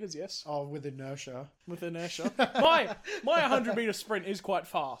 20 meters, yes, Oh, with inertia. with inertia. my 100-meter sprint is quite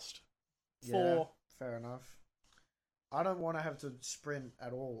fast. Yeah, fair enough. I don't want to have to sprint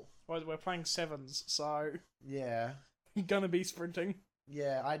at all. We're playing sevens, so Yeah. gonna be sprinting.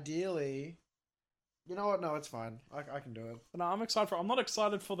 Yeah, ideally. You know what? No, it's fine. I can do it. But no, I'm excited for. I'm not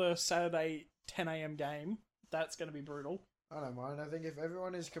excited for the Saturday 10 a.m. game. That's gonna be brutal. I don't mind. I think if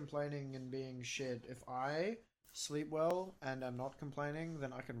everyone is complaining and being shit, if I sleep well and am not complaining,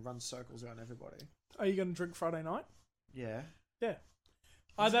 then I can run circles around everybody. Are you gonna drink Friday night? Yeah. Yeah.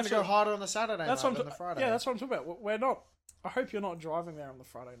 That's That's gonna go what, harder on the Saturday that's night what than I'm. the Friday. Yeah, that's what I'm talking about. We're not. I hope you're not driving there on the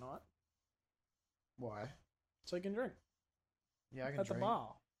Friday night, Why? so you can drink Yeah, I can at drink. the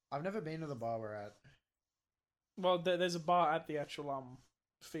bar. I've never been to the bar we're at. Well, there's a bar at the actual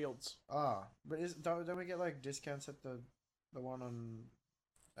fields. Ah, but don't we get like discounts at the one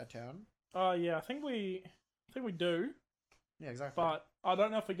at town? Oh yeah, I think we do, Yeah, exactly. but I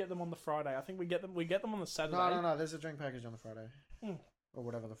don't know if we get them on the Friday. I think we get them on the Saturday. No. There's a drink package on the Friday, Hmm. or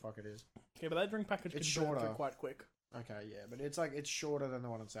whatever the fuck it is. Okay, but that drink package It's can burn through shorter. quite quick. Okay, yeah, but it's shorter than the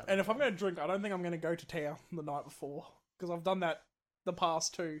one on Saturday. And if I'm going to drink, I don't think I'm going to go to town the night before, because I've done that the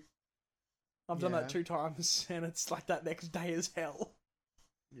past two. I've done that 2 times, and it's like that next day is hell.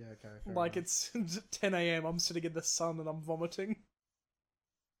 Yeah, okay. Fair Like enough. it's 10 a.m. I'm sitting in the sun and I'm vomiting,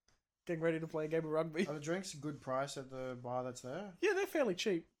 getting ready to play a game of rugby. Are the drinks good price at the bar that's there? Yeah, they're fairly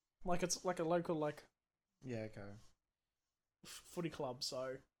cheap. Like it's like a local Yeah, okay. footy club,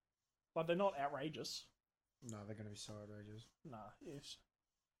 so but they're not outrageous. No, they're gonna be so outrageous. Nah, yes.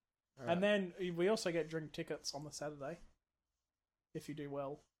 Alright. And then we also get drink tickets on the Saturday if you do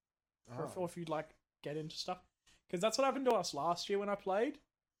well. Or if you'd like get into stuff, because that's what happened to us last year when I played,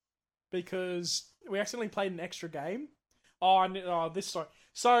 because we accidentally played an extra game. This story.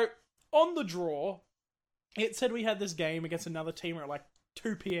 So on the draw, it said we had this game against another team at like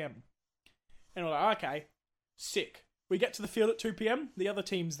 2 p.m. and we're like, okay, sick. We get to the field at 2 p.m. The other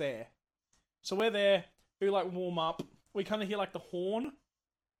team's there, so we're there. We like warm up. We kind of hear like the horn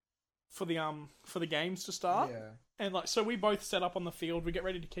for the games to start. Yeah. And like, so we both set up on the field. We get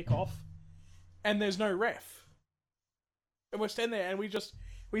ready to kick off, and there's no ref. And we're standing there, and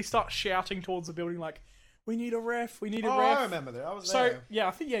we start shouting towards the building like, "We need a ref! We need a ref!" I remember that. I was So there. yeah,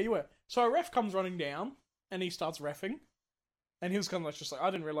 I think you were. So a ref comes running down, and he starts reffing, and he was kind of like just like, "I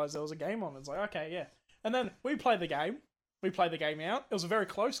didn't realize there was a game on." It's like, okay, yeah. And then we play the game. We played the game out. It was a very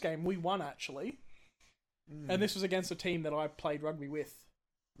close game. We won actually, and this was against a team that I played rugby with,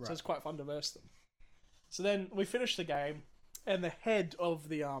 Right. so it's quite fun to verse them. So then we finished the game, and the head of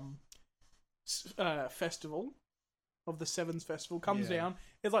the festival, of the Sevens festival, comes Yeah. down.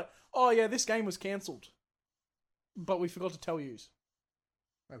 It's like, "Oh yeah, this game was cancelled, but we forgot to tell yous."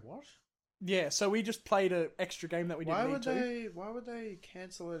 Wait, what? Yeah, so we just played an extra game that we didn't need to. Why would they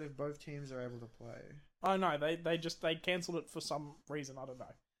cancel it if both teams are able to play? Oh no, they cancelled it for some reason, I don't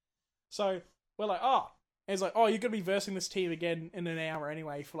know. So we're like, and it's like, you're gonna be versing this team again in an hour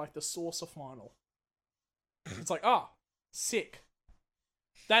anyway for like the saucer final. It's like, sick.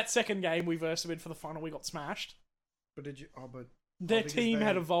 That second game we versed them in for the final, we got smashed. But did you? But Their because team they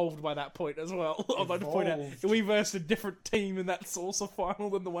had evolved by that point as well. I'd like to point out, Evolved? we versed a different team in that saucer final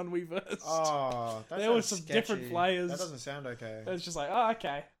than the one we versed. that There sounds was some different sketchy. players. That doesn't sound okay. It's just like,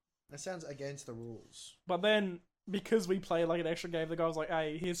 okay. That sounds against the rules. But then, because we played like an extra game, the guy was like,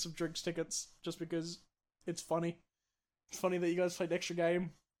 "Hey, here's some drinks tickets, just because it's funny. It's funny that you guys played an extra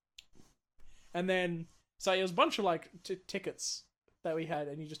game." And then, so it was a bunch of like tickets that we had,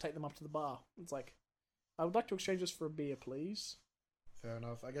 and you just take them up to the bar. It's like, "I would like to exchange this for a beer, please." Fair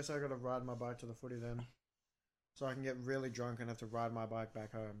enough. I guess I gotta ride my bike to the footy then, so I can get really drunk and have to ride my bike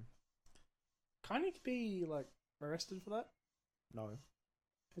back home. Can't you be like arrested for that? No,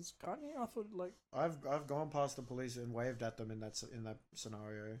 Can't you? I thought like, I've gone past the police and waved at them in that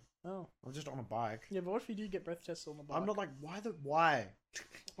scenario. oh I'm just on a bike. yeah, but what if you do get breath tests on the bike? I'm not like why.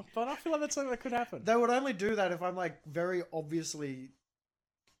 But I feel like that's something that could happen. They would only do that if I'm like very obviously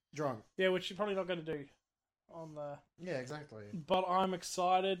drunk. Yeah, which you're probably not going to do on the. Yeah, exactly. But I'm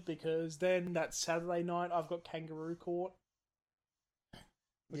excited because then that Saturday night I've got Kangaroo Court,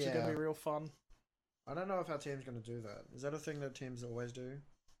 which is going to be real fun. I don't know if our team's gonna do that. Is that a thing that teams always do?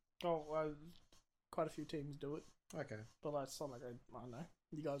 Oh, quite a few teams do it, Okay. but that's not like I don't know.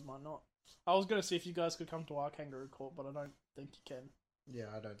 You guys might not. I was gonna see if you guys could come to our kangaroo court, but I don't think you can. Yeah,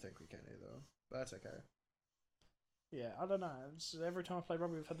 I don't think we can either. But that's okay. Yeah, I don't know. It's, every time I play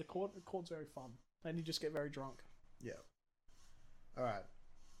rugby, we've had the court. The court's very fun, and you just get very drunk. Yeah. All right.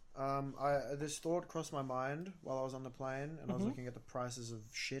 This thought crossed my mind while I was on the plane, and I was looking at the prices of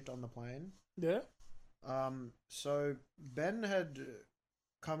shit on the plane. Yeah. So Ben had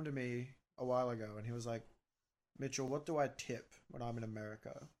come to me a while ago, and he was like, "Mitchell, what do I tip when I'm in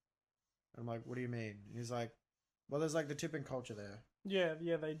America?" And I'm like, "What do you mean?" And he's like, "Well, there's like the tipping culture there." Yeah,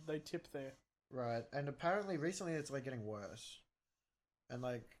 they tip there. Right, and apparently recently it's like getting worse, and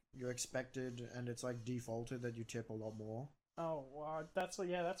like you're expected, and it's like defaulted that you tip a lot more. Oh, well, that's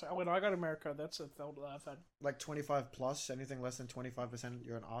when I got to America. That's a thought that I've had. Like 25 plus, anything less than 25%,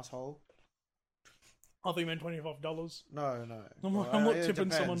 you're an asshole. I think you meant $25. No. I'm not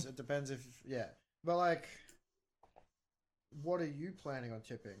tipping someone. It depends if but like, what are you planning on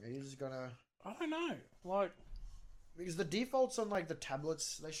tipping? Are you just gonna? I don't know. Like, because the defaults on like the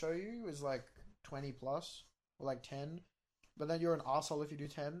tablets they show you is like 20 plus or like 10, but then you're an asshole if you do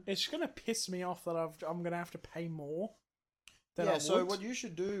 10. It's gonna piss me off that I'm gonna have to pay more. So what you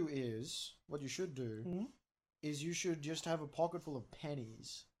should do is you should just have a pocket full of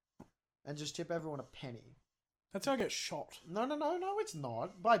pennies and just tip everyone a penny. That's how I get shot. No, it's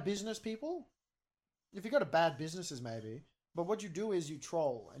not. By business people. If you go to bad businesses, maybe. But what you do is you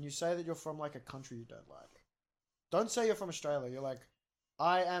troll and you say that you're from like a country you don't like. Don't say you're from Australia. You're like,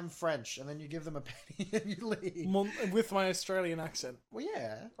 I am French, and then you give them a penny and you leave. With my Australian accent. Well,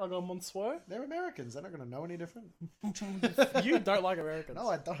 yeah. I go, Monsieur. They're Americans. They're not going to know any different. You don't like Americans. No,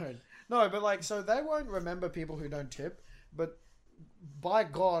 I don't. No, but like, so they won't remember people who don't tip, but by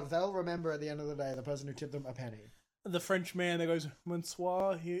God, they'll remember at the end of the day the person who tipped them a penny. The French man that goes,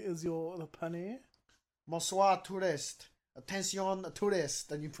 Monsieur, here is the penny. Bonsoir, tourist. Attention,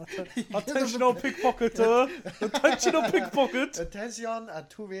 tourist. And you attention, pickpocketer. Attention, pickpocket. Attention,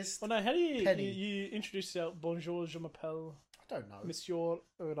 tourist. Well, no, how do you introduce yourself? Bonjour, je m'appelle. I don't know. Monsieur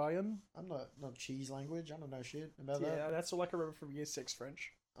Ryan. I'm not cheese language. I don't know shit about that. Yeah, that's all I can remember from year 6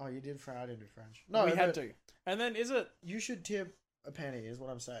 French. Oh, you did French. I didn't do French. No, we had to. And then is it? You should tip a penny, is what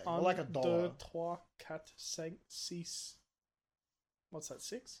I'm saying. Or like $1. 2, 3, 4, 5, 6. What's that?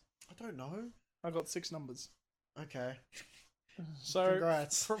 6? I don't know. I got 6 numbers. Okay. So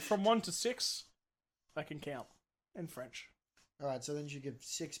congrats. From 1 to 6, I can count in French. All right, so then you should give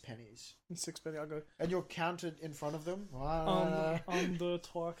 6 pennies. And 6 penny, I go. And you'll count it in front of them. 1, 2, 3,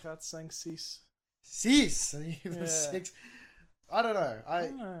 4, 5, 6. 6. And you give them 6. I don't know. I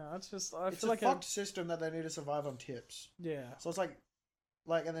it's feel like a fucked system that they need to survive on tips. Yeah. So it's like,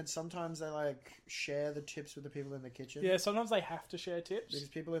 and then sometimes they like share the tips with the people in the kitchen. Yeah, sometimes they have to share tips because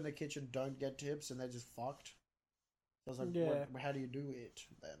people in the kitchen don't get tips and they're just fucked. So I was like, how do you do it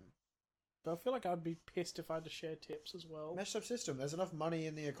then? But I feel like I'd be pissed if I had to share tips as well. Messed up system. There's enough money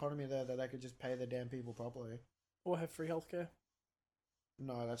in the economy there that they could just pay their damn people properly. Or have free healthcare.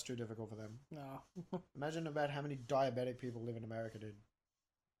 No, that's too difficult for them. No. Imagine about how many diabetic people live in America, dude.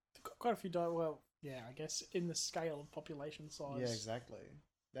 Quite a few well, yeah, I guess in the scale of population size. Yeah, exactly.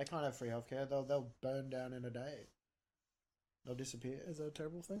 They can't have free healthcare. They'll burn down in a day. They'll disappear. Is that a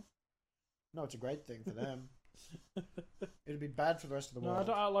terrible thing? No, it's a great thing for them. It'd be bad for the rest of the world.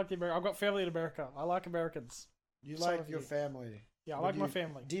 No, I like the America. I've got family in America. I like Americans. You like your family. Yeah, I like my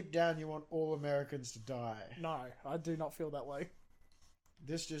family. Deep down, you want all Americans to die. No, I do not feel that way.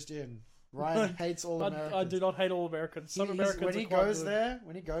 This just in. Ryan hates all Americans. I do not hate all Americans. Some Americans when he goes there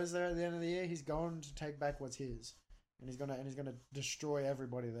at the end of the year, he's going to take back what's his, and he's gonna destroy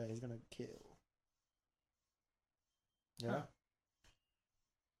everybody there. He's gonna kill. Yeah. Huh.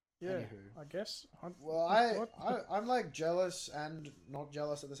 Yeah. Anywho. I guess. I'm like jealous and not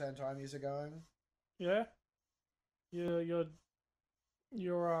jealous at the same time. You're going. Yeah.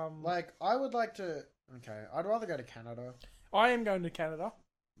 You're like I would like to. Okay, I'd rather go to Canada. I am going to Canada.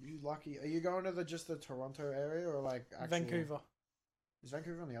 You lucky. Are you going to just the Toronto area or like Vancouver? Is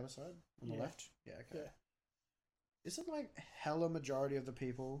Vancouver on the other side? On the left? Yeah, okay. Yeah. Isn't like hella majority of the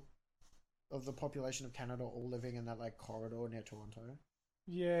people of the population of Canada all living in that like corridor near Toronto?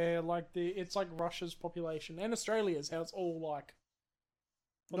 Yeah, like it's like Russia's population and Australia's, how it's all like.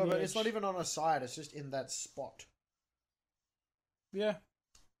 No, but it's not even on a side, it's just in that spot. Yeah.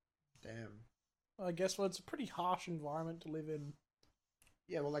 Damn. I guess it's a pretty harsh environment to live in.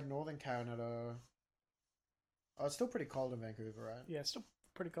 Yeah, well, like northern Canada. Oh, it's still pretty cold in Vancouver, right? Yeah, it's still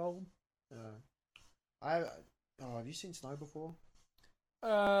pretty cold. Yeah. Have you seen snow before?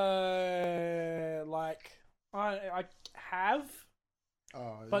 Like I have.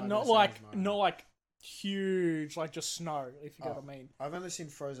 Oh, but not like huge, like just snow, if you know what I mean. I've only seen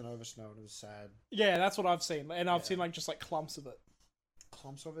frozen over snow, and it was sad. Yeah, that's what I've seen, and I've seen like just like clumps of it.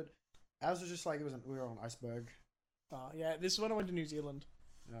 Clumps of it. Ours was just like we were on an iceberg. Yeah, this is when I went to New Zealand.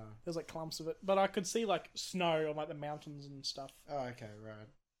 Oh. There's like clumps of it, but I could see like snow on like the mountains and stuff. Oh, okay, right.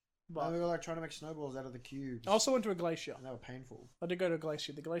 But And we were like trying to make snowballs out of the cubes. I also went to a glacier. And they were painful. I did go to a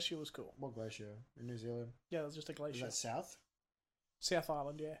glacier. The glacier was cool. What glacier? In New Zealand? Yeah, it was just a Is glacier. that south? South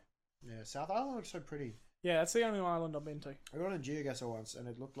Island, yeah. Yeah, South Island looks so pretty. Yeah, that's the only island I've been to. I got on a geoguessr once, and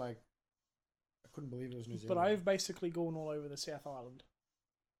it looked like I couldn't believe it was New Zealand. But I've basically gone all over the South Island.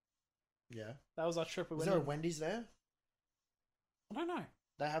 Yeah. That was our trip. We Is went there a in. Wendy's there? I don't know.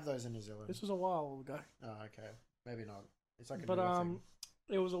 They have those in New Zealand. This was a while ago. Oh, okay. Maybe not. It's like a But newer thing.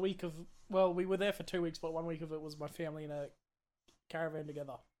 it was a week of. Well, we were there for 2 weeks, but 1 week of it was my family in a caravan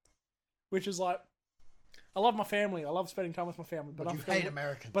together, which is like, I love my family. I love spending time with my family. But you after hate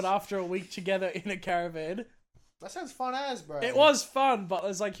Americans. But after a week together in a caravan, that sounds fun as, bro. it was fun. But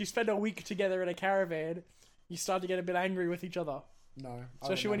it's like you spend a week together in a caravan, you start to get a bit angry with each other, No.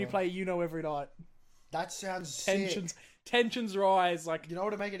 especially when you play every night. That sounds Tensions, sick. tensions rise. Like, You know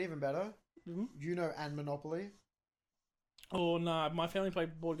what would make it even better? Mhm. And Monopoly. oh no, my family play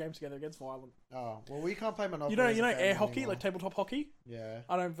board games together. It gets violent. Oh, well, we can't play Monopoly. You as a know, family air hockey, anymore. like tabletop hockey. Yeah.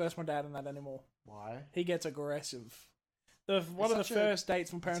 I don't verse my dad in that anymore. Why? He gets aggressive. One of the such a- first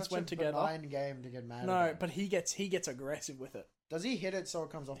dates my parents It's such went a together. benign game to get mad No, about. but he gets aggressive with it. Does he hit it so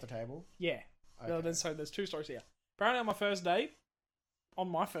it comes off the table? Yeah. Okay. So there's two stories here. Apparently on my first date,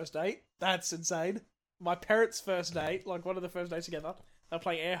 that's insane. My parents' first date, like one of the first dates together, they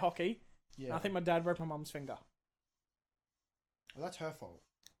play air hockey. Yeah. I think my dad broke my mum's finger. Well, that's her fault.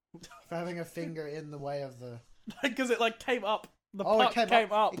 For having a finger in the way of the... Because it like came up. The Oh, puck it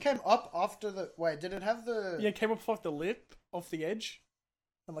came up. It came up after the... Wait, did it have the... Yeah, it came up off the lip, off the edge,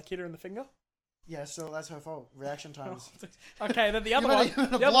 and like hit her in the finger. Yeah, so that's her fault. Reaction times. Okay, then the You other better one, give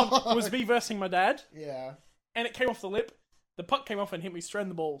it a the other one block. was me versing my dad, Yeah. and it came off the lip. The puck came off and hit me straight in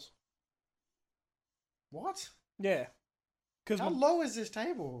the balls. What? Yeah, because How low is this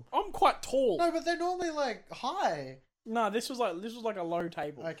table? I'm quite tall. No, but they're normally, like, high. No, this was like a low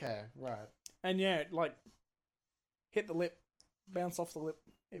table, Okay, right. and yeah, like hit the lip, bounce off the lip,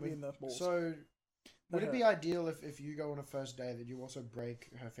 hit me in the balls. So, would That it be hurt. ideal if you go on a first day that you also break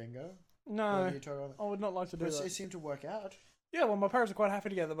her finger? No, Whether you told her- I would not like to do But that. it seemed to work out. Yeah, well, my parents are quite happy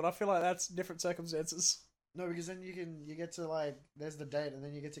together, but I feel like that's different circumstances. No, because then you get to, like, there's the date, and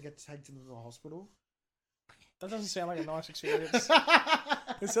then you get taken to the hospital. That doesn't sound like a nice experience.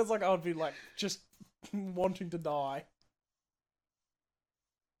 It sounds like I would be like just wanting to die.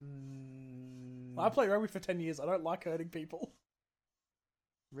 I played rugby for 10 years. I don't like hurting people.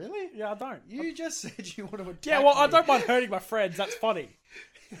 Really? Yeah, I don't. You just said you want to attack Yeah, well, I me. don't mind hurting my friends. That's funny.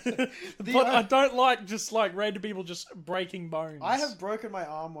 But I don't like just like random people just breaking bones. I have broken my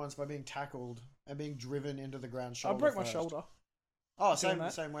arm once by being tackled and being driven into the ground. I Shoulder broke my first. shoulder. Oh, doing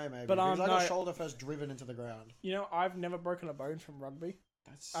that. same way maybe. But, Because I no. got shoulder first, driven into the ground. You know, I've never broken a bone from rugby.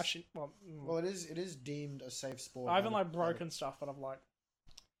 That's Actually, well, it is deemed a safe sport. I haven't by the- like broken stuff, but I've like.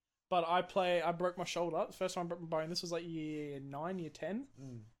 But I broke my shoulder. The first time I broke my bone, this was like year 9, year 10?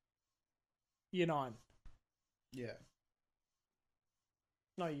 Mm, Year 9. yeah.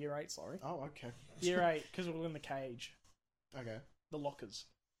 No, year 8, sorry. Oh, okay. Year 8, because we were in the cage. Okay. The lockers.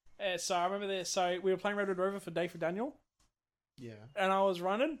 So I remember this. So we were playing Red Red Rover for Day for Daniel, Yeah. and I was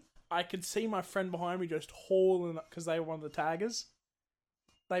running. I could see my friend behind me just hauling, because they were one of the taggers.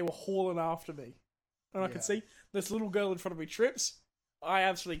 They were hauling after me. And I Yeah. could see this little girl in front of me trips. I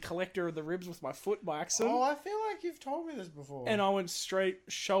absolutely collect her in the ribs with my foot by accident. Oh, I feel like you've told me this before. And I went straight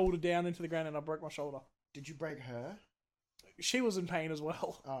shoulder down into the ground and I broke my shoulder. Did you break her? She was in pain as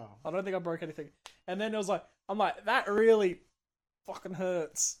well. Oh. I don't think I broke anything. And then it was like, I'm like, that really fucking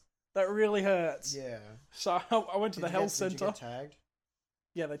hurts. That really hurts. Yeah. So I went to the health Did you center. get tagged?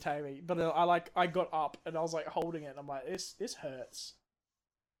 Yeah, they tagged me. But I got up and I was like holding it and I'm like, this hurts.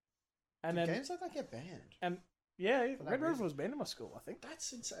 And Did then, games like that get banned? and yeah, For that Red Rover reason. was banned in my school, I think.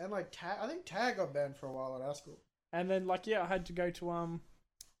 That's insane. And like tag, I think tag got banned for a while at our school. And then like, yeah, I had to go to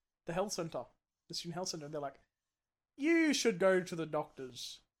the health center, the student health center. They're like, you should go to the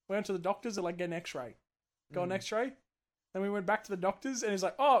doctors. We went to the doctors. They're like, get an X-ray. Go on X-ray. Then we went back to the doctors, and he's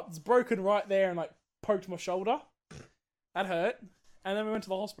like, oh, it's broken right there, and like poked my shoulder. That hurt. And then we went to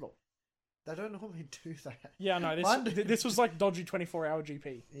the hospital. They don't normally do that. Yeah, no, Mine this did. this was like dodgy 24-hour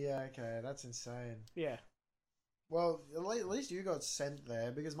GP. Yeah, okay, that's insane. Yeah. Well, at least you got sent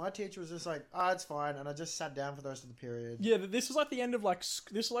there because my teacher was just like, "Ah, it's fine," and I just sat down for the rest of the period. Yeah, this was like the end of this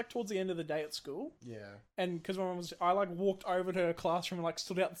was like towards the end of the day at school, Yeah. and because my mum was, I like walked over to her classroom and like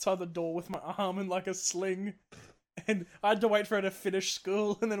stood outside the door with my arm in like a sling, and I had to wait for her to finish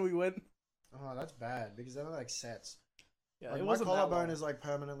school, and then we went. Oh, that's bad because they're like sets. Yeah, Like, it my wasn't that collarbone long. is like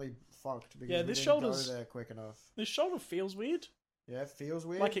permanently fucked because Yeah, we this didn't shoulder's- go there quick enough. This shoulder feels weird, Yeah, it feels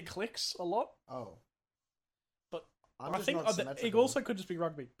weird. like it clicks a lot. Oh. But I'm I just think not it symmetrical. also could just be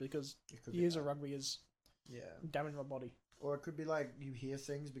rugby because It could be years that. of rugby has Yeah. damaged my body. Or it could be like you hear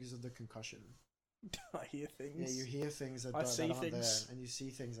things because of the concussion. I hear things. Yeah, you hear things that, I see that aren't things. there, and you see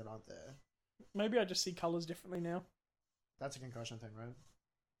things that aren't there. Maybe I just see colours differently now. That's a concussion thing, right?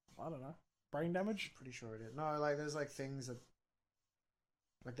 I don't know. Brain damage? Pretty sure it is. No, like there's like things that,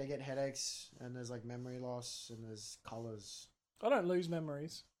 like they get headaches, and there's like memory loss, and there's colors. I don't lose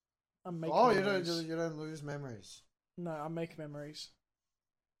memories. I make Oh, memories. you don't lose memories. No, I make memories.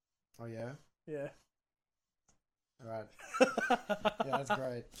 Oh yeah. Yeah. All right. Yeah, that's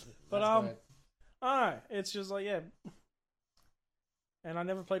great. But, That's great. I don't know. It's just like, yeah. And I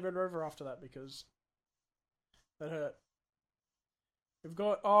never played Red Rover after that because that hurt. We've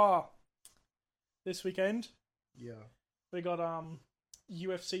got, this weekend, Yeah. we got,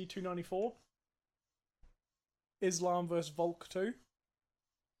 UFC 294. Islam versus Volk 2.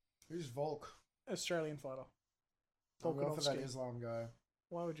 Who's Volk? Australian fighter. I'll go for that Volkanovski. Islam guy.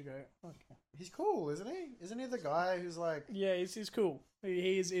 Why would you go? Okay. He's cool, isn't he? Isn't he the guy who's like? Yeah, he's cool.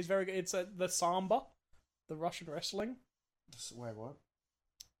 He's very good. It's the Samba, the Russian wrestling. Wait, what?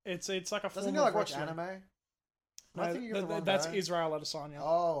 It's like a form Doesn't he of like watch wrestling. anime? No, I think you're the wrong that's guy. Israel Adesanya.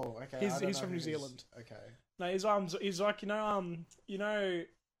 Oh, okay. He's- I don't he's know from who New it is. Zealand. Okay. No, he's like you know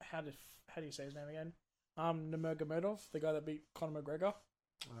how do you say his name again? Nurmagomedov, the guy that beat Conor McGregor.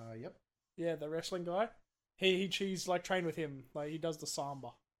 Yep. Yeah, the wrestling guy. He's like trained with him. Like he does the Samba.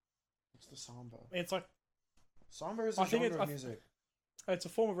 What's the samba? It's like Samba is I a think genre it's- of music. it's a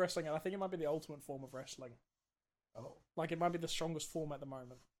form of wrestling, and I think it might be the ultimate form of wrestling. Oh, Like it might be the strongest form at the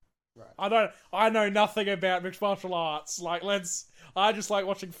moment. right. I know nothing about mixed martial arts. Like I just like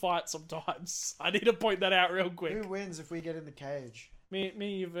watching fights sometimes. I need to point that out real quick. Who wins if we get in the cage?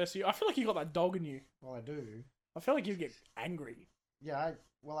 Me versus you. I feel like you got that dog in you. Well, I do. I feel like you'd get angry. Yeah.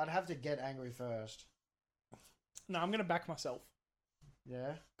 Well, I'd have to get angry first. No, I'm gonna back myself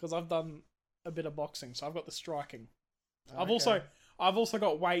Yeah. because I've done a bit of boxing, so I've got the striking. Okay. I've also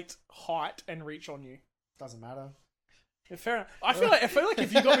got weight, height, and reach on you. Doesn't matter. Yeah, fair enough. I feel like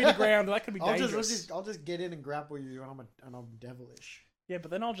if you got me to ground, that could be dangerous. I'll just get in and grapple you, and I'm devilish. Yeah,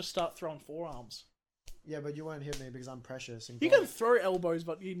 but then I'll just start throwing forearms. Yeah, but you won't hit me because I'm precious. And You can throw elbows,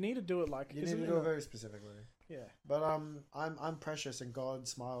 but you need to do it like You need to do it very specifically. Yeah. But I'm precious, and God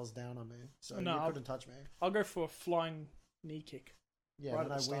smiles down on me, so No, you couldn't touch me. I'll go for a flying knee kick, Yeah, right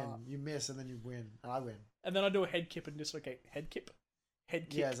then at I the win. start. You miss, and then you win, and I win. and then I do a head kick and dislocate head kick,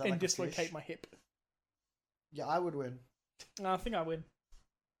 Yeah, is that and like a dislocate fish? my hip. Yeah, I would win. No, I think I win.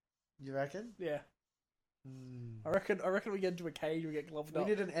 You reckon? Yeah, Hmm. I reckon we get into a cage, we get gloved We up.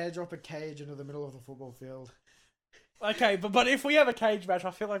 need an airdrop a cage into the middle of the football field. Okay, but if we have a cage match, I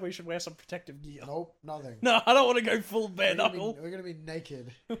feel like we should wear some protective gear. Nope, nothing. No, I don't want to go full bare We're gonna be- knuckle. We're gonna be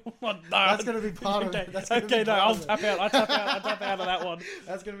naked. No, That's gonna be part of okay. it. That's gonna Okay, be no, part I'll of it. tap out. I tap out of that one.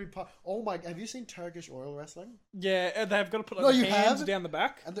 That's gonna be part. Oh my! Have you seen Turkish oil wrestling? Yeah, and they've got to put No, like, you hands have? down the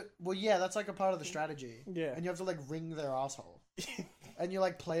back. And well, yeah, that's like a part of the strategy. Yeah. And you have to like ring their asshole, and you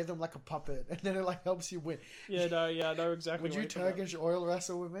like play them like a puppet, and then it like helps you win. Yeah, I know exactly. Would you what you're talking Turkish oil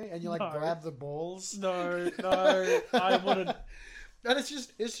wrestle with me? And you like No. grab the balls? about. No, I wouldn't. And it's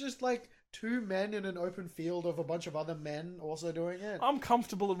just like two men in an open field of a bunch of other men also doing it. I'm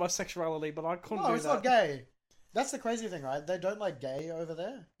comfortable in my sexuality, but I couldn't No, do it's that. not gay. That's the crazy thing, right? They don't like gay over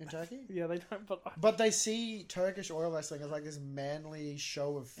there in Turkey. Yeah, they don't. But they see Turkish oil wrestling as like this manly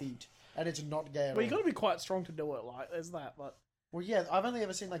show of feet, and it's not gay at But you all. got to be quite strong to do it. Like, there's that. But Well, yeah, I've only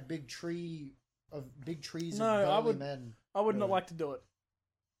ever seen like big trees No, of I burly would- men. I would not Really? like to do it.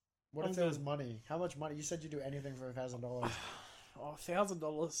 What I'm if there was good. money? How much money? You said you'd do anything for $1,000. Oh,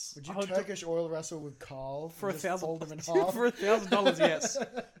 $1,000. Would you Turkish oil wrestle with Carl for and just fold him in $1,000? half? For $1,000, yes.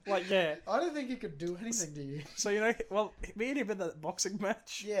 Like, yeah. I don't think he could do anything to you. So well, me and him in that boxing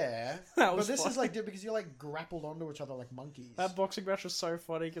match. Yeah, That but was this is funny. like because you're like grappled onto each other like monkeys. That boxing match was so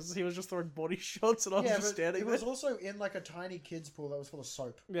funny because he was just throwing body shots and I was yeah, just but standing it there. was also in like a tiny kids pool that was full of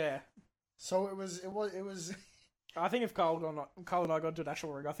soap. Yeah. So it was. I think if Carl and I got to an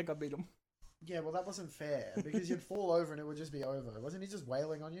actual ring, I think I'd beat him. Yeah, well, that wasn't fair because you'd fall over and it would just be over. Wasn't he just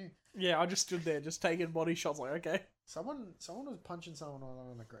wailing on you? Yeah, I just stood there, just taking body shots. Like, okay. Someone was punching someone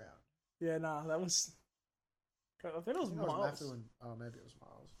on the ground. Yeah, nah, that was. I think it I was think it was Miles. Matthew and maybe it was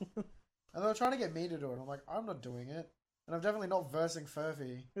Miles. And they were trying to get me to do it. I'm like, I'm not doing it, and I'm definitely not versing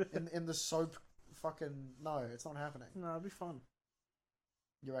Furphy in the soap. Fucking no, it's not happening. No, it'd be fun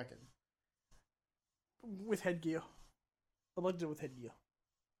You reckon? with headgear. I'd like to do it with headgear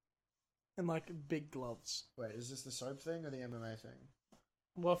and like big gloves. Wait, is this the soap thing or the MMA thing?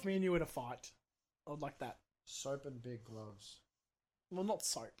 Well, if me and you were in a fight, I'd like that. Soap and big gloves, Well, not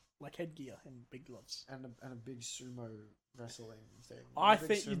soap, like headgear and big gloves. and a big sumo wrestling thing. I A big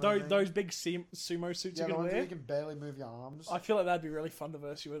think sumo those, thing? those big sumo suits Yeah, you're the gonna ones where wear. you can barely move your arms. I feel like that'd be really fun to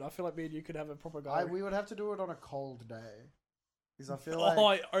verse you with. I feel like me and you could have a proper go. We would have to do it on a cold day, because I feel like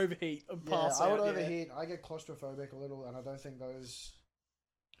I overheat and pass I out. would yeah. overheat. I get claustrophobic a little, and I don't think those.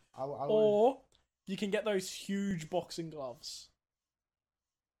 I would. Or you can get those huge boxing gloves.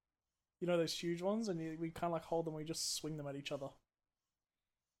 You know those huge ones, and we kind of like hold them. We just swing them at each other.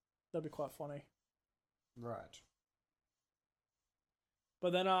 That'd be quite funny. Right.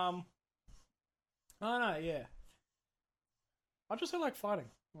 But then, I don't know. Yeah, I just don't like fighting.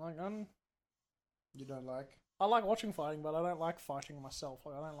 Like, You don't like? I like watching fighting, but I don't like fighting myself.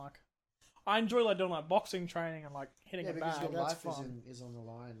 Like, I don't like. I enjoy like doing like boxing training and like hitting Yeah, a because bag. your That's life fun. is on the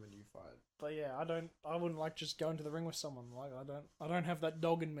line when you fight. But yeah, I wouldn't like just going to the ring with someone. Like, I don't have that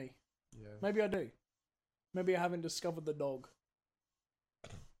dog in me. Yeah. Maybe I do. Maybe I haven't discovered the dog.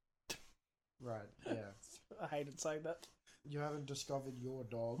 Right. Yeah. I hated saying that. You haven't discovered your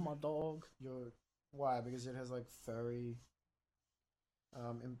dog. My dog. Why? Because it has like furry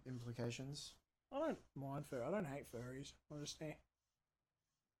implications. I don't mind fur. I don't hate furries. I just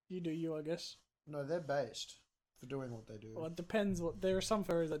You do you, I guess. No, they're based for doing what they do. Well, it depends. What there are some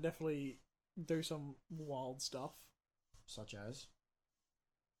furries that definitely do some wild stuff. Such as?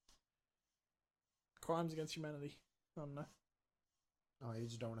 Crimes against humanity. I don't know. Oh, you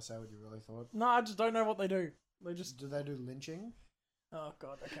just don't want to say what you really thought? No, I just don't know what they do. They just. Do they do lynching? Oh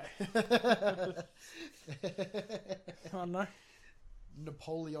god. Okay. I don't know.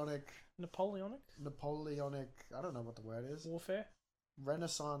 Napoleonic. Napoleonic I don't know what the word is. warfare.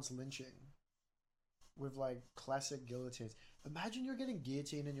 Renaissance lynching. With like classic guillotines. Imagine you're getting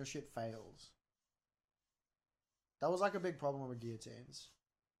guillotined and your shit fails. That was like a big problem with guillotines.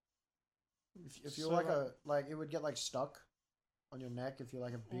 If you're So, like it would get like stuck on your neck if you're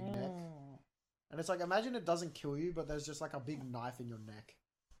like a big neck. Mm. And it's like, imagine it doesn't kill you, but there's just like a big knife in your neck.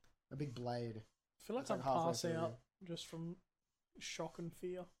 A big blade. I feel like It's I'm like halfway passing through. out just from shock and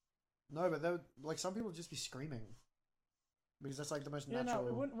fear. No, but they would, like some people would just be screaming. Because that's like the most Yeah, natural.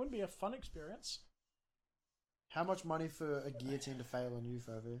 no, it wouldn't be a fun experience. How much money for a guillotine to fail on you,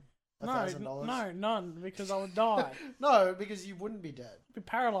 Furby? No, $1,000? no, none, because I would die. No, because you wouldn't be dead. I'd be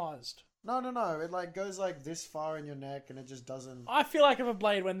paralyzed. No. It like goes like this far in your neck and it just doesn't. I feel like if a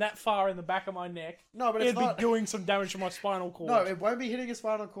blade went that far in the back of my neck, No, but it's it'd not. be doing some damage to my spinal cord. No, it won't be hitting your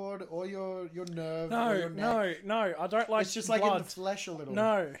spinal cord or your nerve or your neck. no, I don't like It's just like blood. in the flesh a little.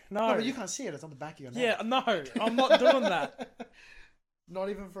 No. No, but you can't see it. It's on the back of your neck. Yeah, no, I'm not doing that. Not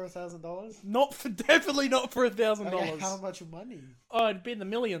even for $1,000. Definitely not for $1,000. Okay, how much money? Oh, it'd be in the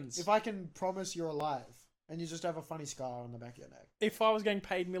millions. If I can promise you're alive and you just have a funny scar on the back of your neck. If I was getting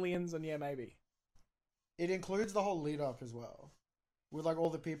paid millions, then yeah, maybe. It includes the whole lead up as well. With like all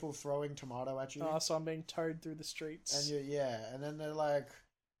the people throwing tomato at you. Oh, so I'm being towed through the streets. And and then they're like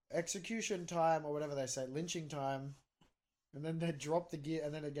execution time or whatever they say, lynching time. And then they drop the gear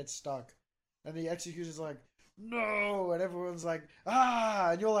and then it gets stuck. And the executioner's like, no, and everyone's like,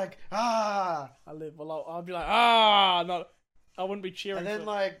 ah, and you're like, ah. I'll be like, ah, not. I wouldn't be cheering. And then for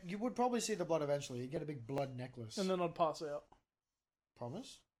like you would probably see the blood eventually. You get a big blood necklace. and then I'd pass out.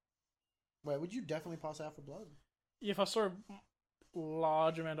 Promise? Wait, would you definitely pass out for blood? If I saw a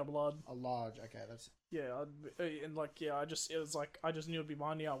large amount of blood, A large, okay, that's yeah, and like yeah, I just knew it'd be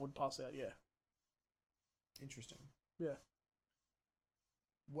mine. Yeah, I would pass out. Yeah. interesting. Yeah.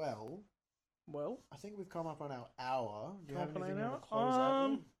 Well, Well, I think we've come up on our hour. Do you have Come up on anything you an want to close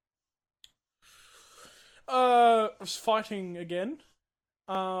out with? I was fighting again.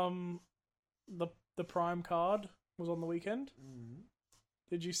 The Prime card was on the weekend. Mm.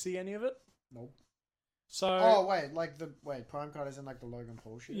 Did you see any of it? Nope. So Oh wait, Prime card is in like the Logan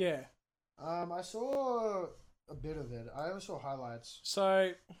Paul shit. yeah. I saw a bit of it. I only saw highlights.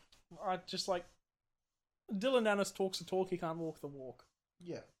 So I just like Dylan Dennis talks the talk, he can't walk the walk.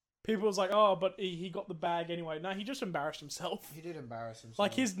 Yeah, People was like, oh, but he got the bag anyway. No, he just embarrassed himself. he did embarrass himself.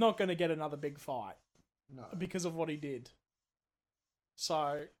 Like he's not going to get another big fight no. because of what he did.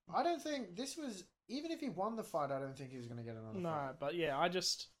 So I don't think this was. Even if he won the fight, I don't think he was going to get another no, fight. but yeah,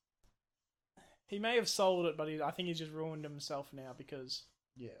 he may have sold it, but I think he's just ruined himself now because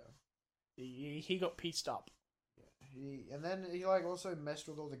Yeah, he got pieced up. And then he like also messed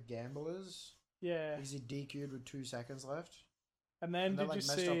with all the gamblers Yeah. because he DQ'd with 2 seconds left. And then And that did like you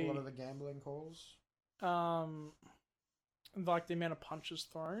messed up a lot see of the gambling calls. like the amount of punches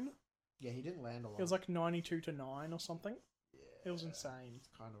thrown? Yeah, he didn't land a lot. It was like 92-9 or something. Yeah, It was insane. It's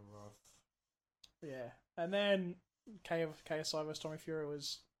kind of rough. Yeah. And then KSI vs Tommy Fury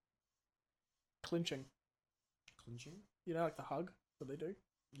was clinching. Clinching? You know, like the hug that they do?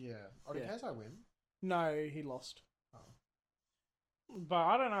 Yeah. Oh, did Yeah. KSI win? No, he lost. Oh. But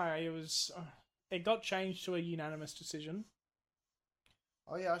I don't know. It was. It got changed to a unanimous decision.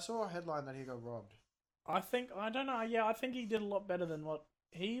 Oh yeah, I saw a headline that he got robbed. I don't know. Yeah, I think he did a lot better than what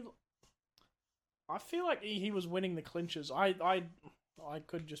he. I feel like he was winning the clinches. I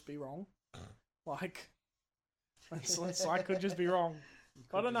could just be wrong. Like, I could just be wrong.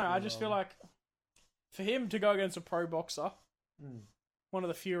 I don't know. I just feel like for him to go against a pro boxer, one of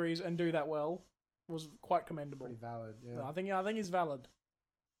the Furies, and do that well was quite commendable. Pretty valid, yeah. I think he's valid.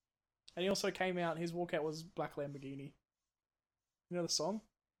 And he also came out. His walkout was Black Lamborghini. You know the song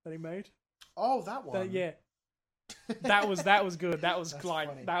that he made? Oh, that one. Yeah. That was good. That was That's like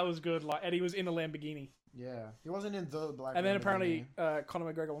funny. that was good. Like, and he was in a Lamborghini. Yeah, he wasn't in the Black. And then Lamborghini. apparently,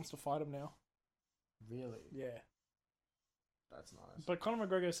 Conor McGregor wants to fight him now. Really? Yeah. That's nice. But Conor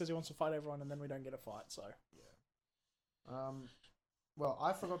McGregor says he wants to fight everyone, and then we don't get a fight. So Yeah. Well,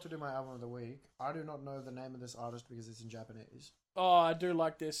 I forgot to do my album of the week. I do not know the name of this artist because it's in Japanese. oh, I do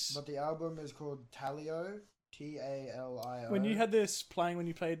like this. But the album is called Talio. Talio. When you had this playing when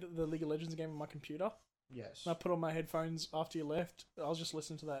you played the League of Legends game on my computer, Yes. and I put on my headphones after you left, I was just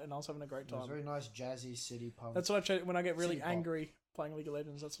listening to that, and I was having a great It was time. very nice jazzy city punk. That's what I when I get really City pop. angry playing League of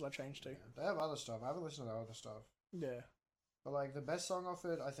Legends. That's what I change to. Yeah, they have other stuff. I haven't listened to their other stuff. Yeah. But like the best song off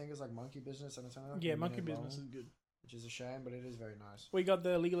it, I think, is like Monkey Business, and it's only like Yeah, a Monkey minute Business long, is good. which is a shame, but it is very nice. We got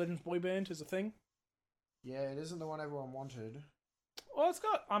the League of Legends boy band as a thing. Yeah, it isn't the one everyone wanted. Well, it's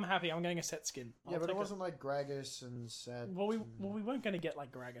got. I'm happy. I'm getting a set skin. Yeah, but it wasn't like Gragas and Set. Well, we and... weren't going to get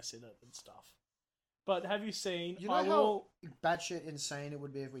like Gragas in it and stuff. But have you seen? You know how batshit insane it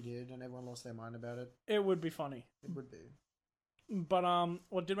would be if we did, and everyone lost their mind about it. It would be funny. It would be. But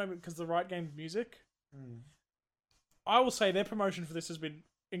what did make me, because the right game music. Mm. I will say their promotion for this has been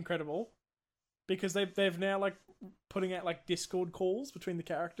incredible, because they've now like putting out like Discord calls between the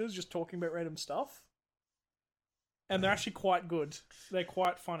characters, just talking about random stuff. And they're actually quite good. They're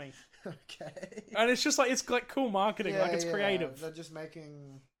quite funny. Okay. And it's just like, it's like cool marketing. Yeah, like it's creative. They're just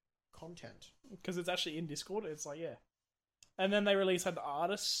making content. Because it's actually in Discord. It's like, yeah. And then they release like the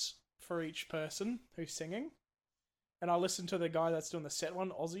artists for each person who's singing. And I listened to the guy that's doing the set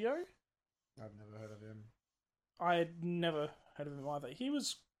one, Ozio. I've never heard of him. I had never heard of him either. He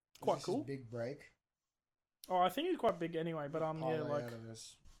was quite Is this cool. his big break. Oh, I think he's quite big anyway. But yeah, Parlay like, out of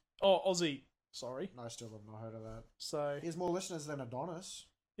this. oh, Aussie. Sorry. I still have not heard of that. So He has more listeners than Adonis.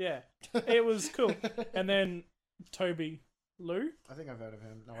 yeah, it was cool. And then Toby Lou, I think I've heard of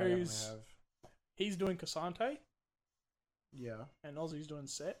him. No, I Who's- definitely he's doing Cassante, have. Yeah. and Aussie's doing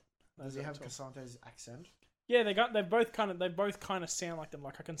Set. Does he Those have are top. Cassante's accent? Yeah, they both kind of sound like them.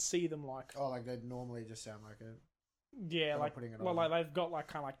 Like I can see them like Oh, like they normally just sound like it. yeah, They're not like putting it well, on. like they've got like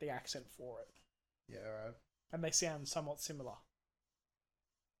kind of like the accent for it, Yeah, right. and they sound somewhat similar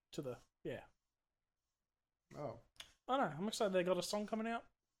to the yeah. Oh, I don't know. I'm excited they got a song coming out,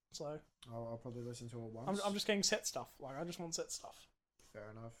 so I'll probably listen to it once. I'm just getting Set stuff. Like I just want Set stuff. Fair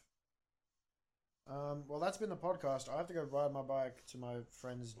enough. Well, that's been the podcast. I have to go ride my bike to my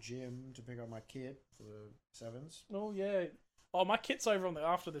friend's gym to pick up my kit for the sevens. Oh yeah. Oh, my kit's over on the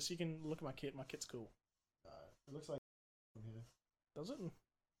after this. You can look at my kit. My kit's cool. It looks like from here. Does it?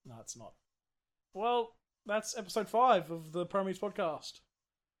 No, it's not. Well, that's episode 5 of the Prometheus podcast.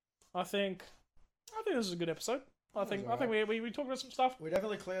 I think this is a good episode. I think we talked about some stuff. We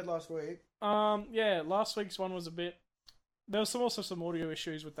definitely cleared last week. Yeah, last week's one was a bit. There was also some audio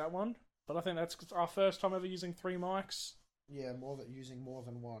issues with that one, but I think that's our first time ever using 3 mics. Yeah, using more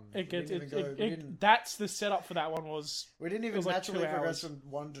than one. That's the setup for that one was. We didn't even was like naturally 2 progress hours. from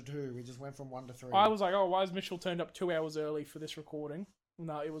 1 to 2. We just went from 1 to 3. I was like, oh, why is Mitchell turned up 2 hours early for this recording?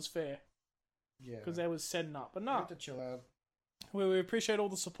 No, it was fair Yeah. because they was setting up. But You no, have to chill out. we appreciate all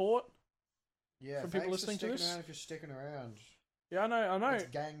the support. Yeah, For people thanks listening for to sticking this. around if you're sticking around. Yeah, I know. It's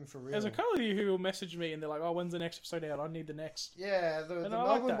gang for real. There's a couple of you who messaged me and they're like, "Oh, when's the next episode out? I need the next." Yeah, the And I like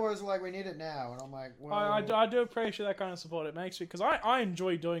Melbourne that. boys are like, we need it now. And I'm like, well... I do appreciate that kind of support. It makes me because I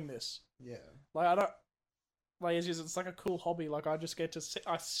enjoy doing this. Yeah. Like I don't like it's like a cool hobby. Like I just get to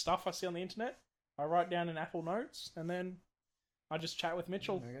stuff I see on the internet. I write down in Apple Notes and then I just chat with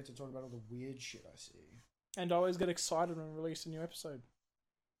Mitchell. I get to talk about all the weird shit I see. And I always get excited when we release a new episode.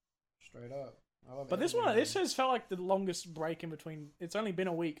 Straight up. I love But this editing. this has felt like the longest break in between. It's only been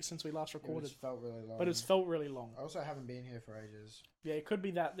a week since we last It recorded, just felt really long. but it's felt really long. I also haven't been here for ages. Yeah, it could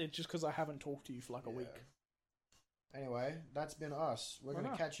be that it's just because I haven't talked to you for like a Yeah. week. Anyway, that's been us. We're Right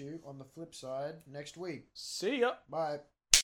going on. to catch you on the flip side next week. See ya. Bye.